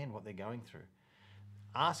understand what they're going through.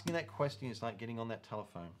 Asking that question is like getting on that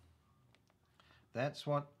telephone. That's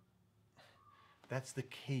the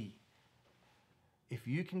key. If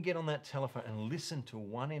you can get on that telephone and listen to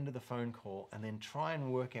one end of the phone call and then try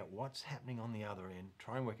and work out what's happening on the other end,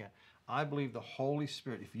 I believe the Holy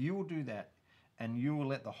Spirit, if you will do that and you will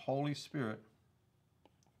let the Holy Spirit,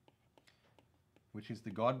 which is the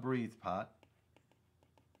God-breathed part,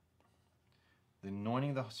 the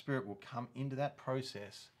anointing of the Spirit will come into that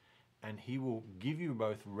process and he will give you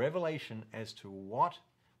both revelation as to what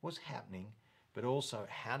was happening, but also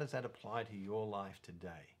how does that apply to your life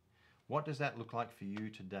today? What does that look like for you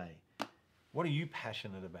today? What are you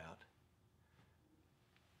passionate about?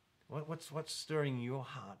 What's stirring your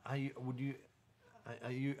heart? Are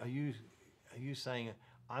you saying,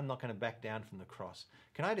 I'm not going to back down from the cross?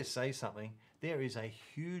 Can I just say something? There is a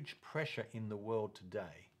huge pressure in the world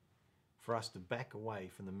today for us to back away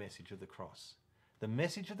from the message of the cross. The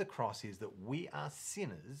message of the cross is that we are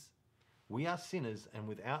sinners. We are sinners, and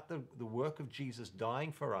without the work of Jesus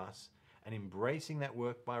dying for us, and embracing that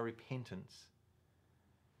work by repentance,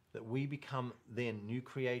 that we become then new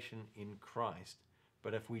creation in Christ.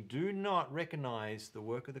 But if we do not recognize the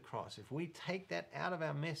work of the cross, if we take that out of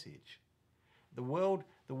our message, the world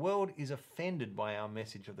is offended by our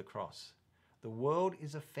message of the cross. The world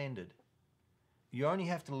is offended. You only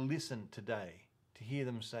have to listen today to hear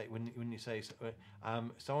them say, when you say,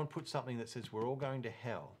 someone puts something that says we're all going to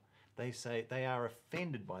hell, they say they are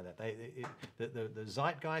offended by that. The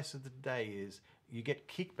zeitgeist of the day is you get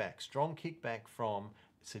kickback, strong kickback from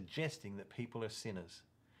suggesting that people are sinners.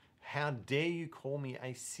 How dare you call me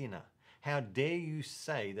a sinner? How dare you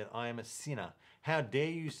say that I am a sinner? How dare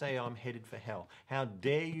you say I'm headed for hell? How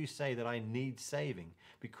dare you say that I need saving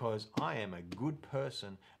because I am a good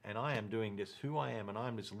person and I am doing just who I am and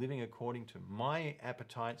I'm just living according to my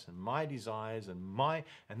appetites and my desires and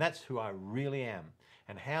that's who I really am.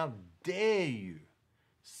 And how dare you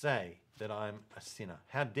say that I'm a sinner?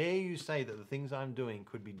 How dare you say that the things I'm doing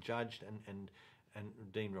could be judged and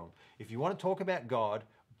deemed wrong? If you want to talk about God,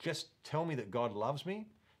 just tell me that God loves me.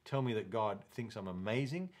 Tell me that God thinks I'm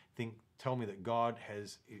amazing. Tell me that God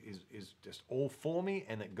is just all for me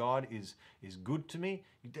and that God is good to me.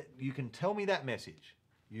 You can tell me that message.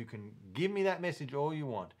 You can give me that message all you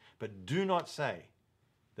want, but do not say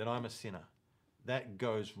that I'm a sinner. That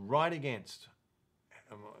goes right against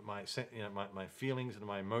my feelings and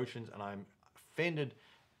my emotions, and I'm offended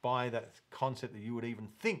by that concept that you would even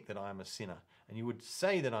think that I'm a sinner and you would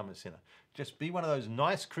say that I'm a sinner. Just be one of those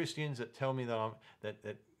nice Christians that tell me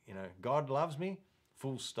that God loves me,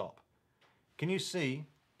 full stop. Can you see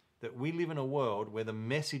that we live in a world where the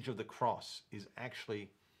message of the cross is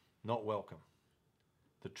actually not welcome?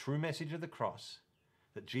 The true message of the cross,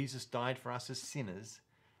 that Jesus died for us as sinners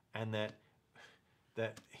and that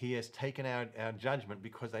he has taken our judgment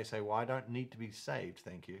because they say, well, I don't need to be saved,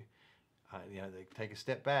 thank you. They take a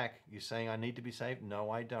step back. You're saying I need to be saved?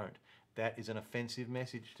 No, I don't. That is an offensive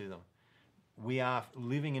message to them. We are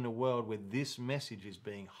living in a world where this message is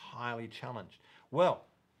being highly challenged. Well,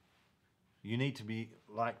 you need to be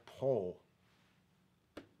like Paul,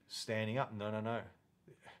 standing up. No.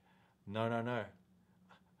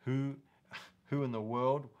 Who in the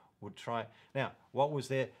world would try? Now, what was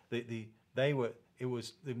there?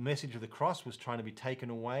 the message of the cross was trying to be taken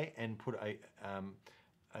away and put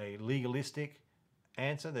a legalistic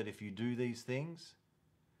answer that if you do these things,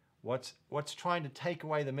 what's trying to take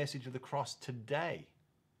away the message of the cross today?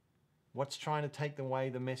 What's trying to take away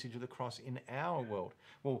the message of the cross in our world?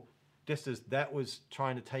 Well, just as that was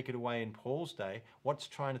trying to take it away in Paul's day, what's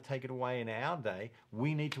trying to take it away in our day?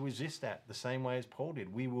 We need to resist that the same way as Paul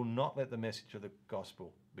did. We will not let the message of the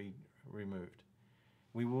gospel be removed.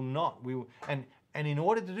 We will not. And in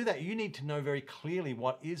order to do that, you need to know very clearly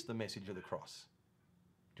what is the message of the cross.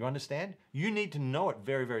 Do you understand? You need to know it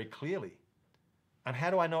very, very clearly. And how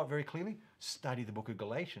do I know it very clearly? Study the book of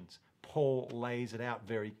Galatians. Paul lays it out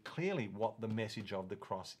very clearly what the message of the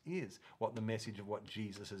cross is, what the message of what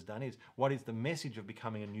Jesus has done is, what is the message of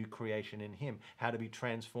becoming a new creation in him, how to be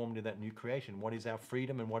transformed in that new creation, what is our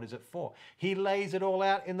freedom and what is it for. He lays it all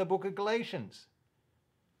out in the book of Galatians.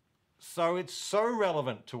 So it's so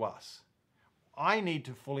relevant to us. I need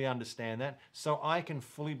to fully understand that so I can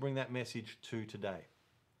fully bring that message to today.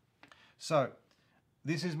 So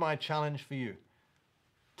this is my challenge for you.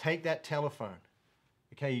 Take that telephone.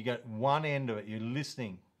 Okay, you got one end of it. You're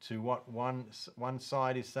listening to what one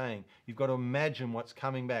side is saying. You've got to imagine what's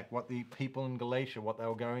coming back, what the people in Galatia, what they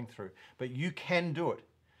were going through. But you can do it.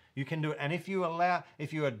 You can do it. And if you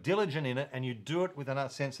are diligent in it and you do it with a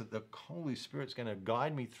sense that the Holy Spirit's going to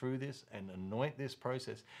guide me through this and anoint this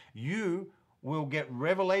process, you will get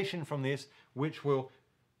revelation from this, which will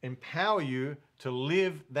empower you to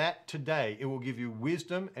live that today. It will give you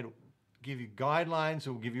wisdom. It'll give you guidelines. It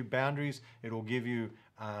will give you boundaries. It will give you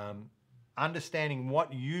understanding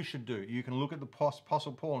what you should do. You can look at the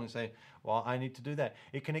Apostle Paul and say, well, I need to do that.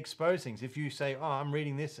 It can expose things. If you say, oh, I'm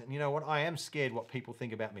reading this, and you know what, I am scared what people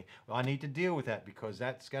think about me. Well, I need to deal with that because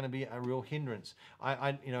that's going to be a real hindrance.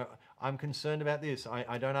 I'm concerned about this.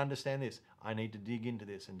 I don't understand this. I need to dig into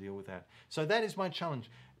this and deal with that. So that is my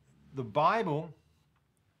challenge. The Bible,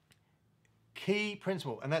 key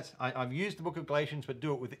principle, and that's, I've used the book of Galatians, but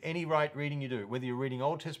do it with any right reading you do. Whether you're reading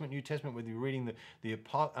Old Testament, New Testament, whether you're reading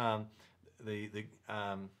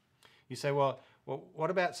you say, well, what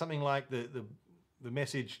about something like the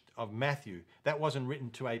message of Matthew? That wasn't written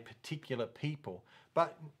to a particular people,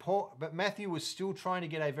 but Matthew was still trying to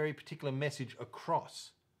get a very particular message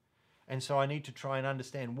across. And so I need to try and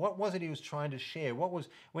understand what was it he was trying to share? What was,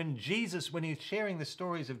 when he's sharing the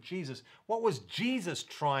stories of Jesus, what was Jesus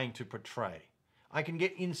trying to portray? I can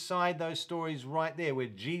get inside those stories right there where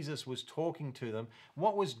Jesus was talking to them.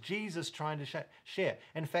 What was Jesus trying to share?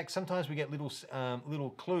 In fact, sometimes we get little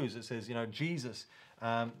clues that says, Jesus,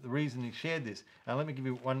 the reason he shared this. Let me give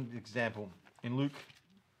you one example. In Luke,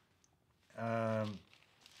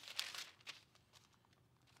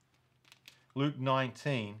 Luke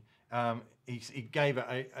 19, he gave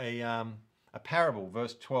a parable,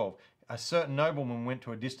 verse 12. A certain nobleman went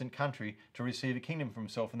to a distant country to receive a kingdom for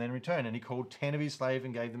himself and then return. And he called 10 of his slaves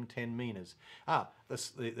and gave them 10 minas.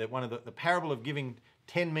 One of the parable of giving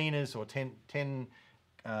 10 minas or 10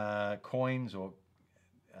 coins, or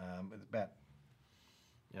about,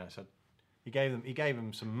 so he gave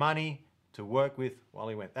them some money to work with while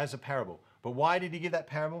he went. That's a parable. But why did he give that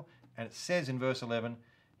parable? And it says in verse 11,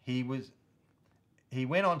 he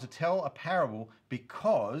went on to tell a parable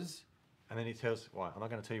because, and then he tells why. I'm not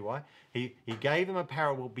going to tell you why. He gave them a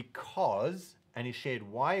parable because, and he shared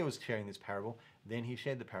why he was sharing this parable. Then he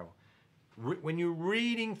shared the parable. When you're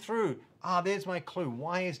reading through, there's my clue.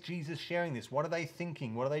 Why is Jesus sharing this? What are they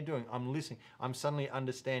thinking? What are they doing? I'm listening. I'm suddenly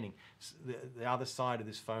understanding the other side of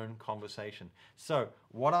this phone conversation. So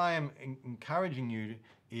what I am encouraging you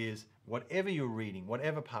is, whatever you're reading,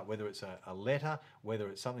 whatever part, whether it's a letter, whether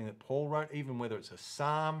it's something that Paul wrote, even whether it's a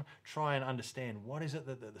psalm, try and understand what is it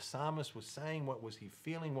that the psalmist was saying, what was he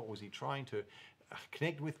feeling, what was he trying to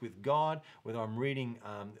connect with God. Whether I'm reading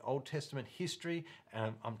Old Testament history,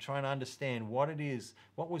 I'm trying to understand what it is,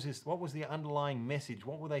 what was the underlying message,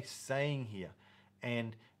 what were they saying here?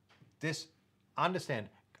 And this, understand,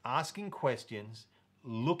 asking questions,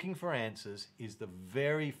 looking for answers is the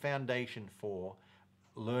very foundation for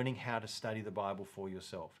learning how to study the Bible for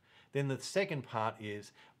yourself. Then the second part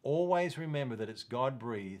is always remember that it's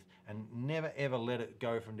God-breathed, and never ever let it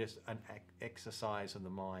go from just an exercise of the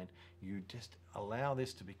mind. You just allow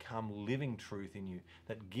this to become living truth in you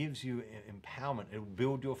that gives you empowerment. It'll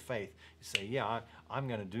build your faith. You say, yeah, I'm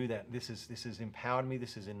going to do that. This has empowered me.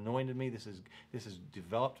 This has anointed me. This has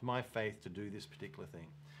developed my faith to do this particular thing.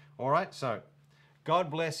 All right, so God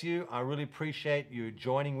bless you. I really appreciate you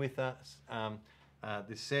joining with us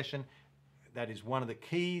this session. That is one of the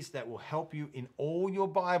keys that will help you in all your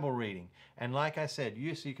Bible reading. And like I said,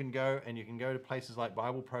 you can go to places like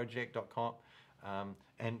BibleProject.com,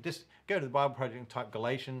 And just go to the Bible Project and type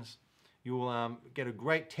Galatians. You will get a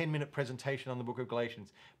great 10-minute presentation on the book of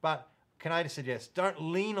Galatians. But can I just suggest, don't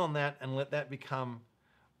lean on that and let that become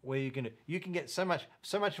where you can get so much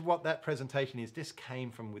of what that presentation is just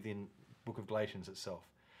came from within book of Galatians itself.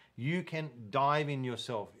 You can dive in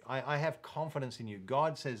yourself. I have confidence in you.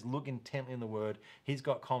 God says, look intently in the Word. He's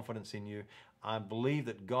got confidence in you. I believe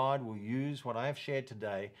that God will use what I have shared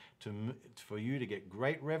today for you to get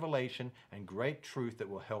great revelation and great truth that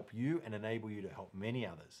will help you and enable you to help many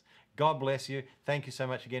others. God bless you. Thank you so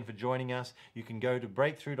much again for joining us. You can go to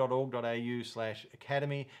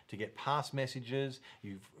breakthrough.org.au/academy to get past messages.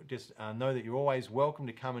 You just know that you're always welcome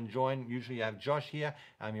to come and join. Usually you have Josh here.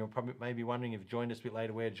 You're probably maybe wondering if you joined us a bit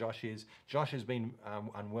later where Josh is. Josh has been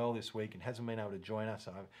unwell this week and hasn't been able to join us.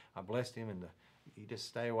 So I blessed him, and you just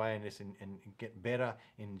stay away and get better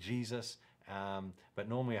in Jesus. But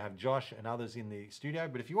normally I have Josh and others in the studio.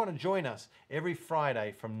 But if you want to join us every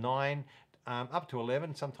Friday from 9 up to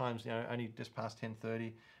 11, sometimes only just past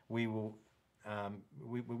 10:30, we will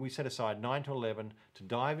we set aside 9 to 11 to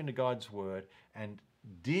dive into God's Word and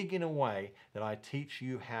dig in a way that I teach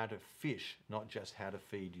you how to fish, not just how to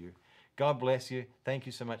feed you. God bless you. Thank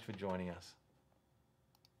you so much for joining us.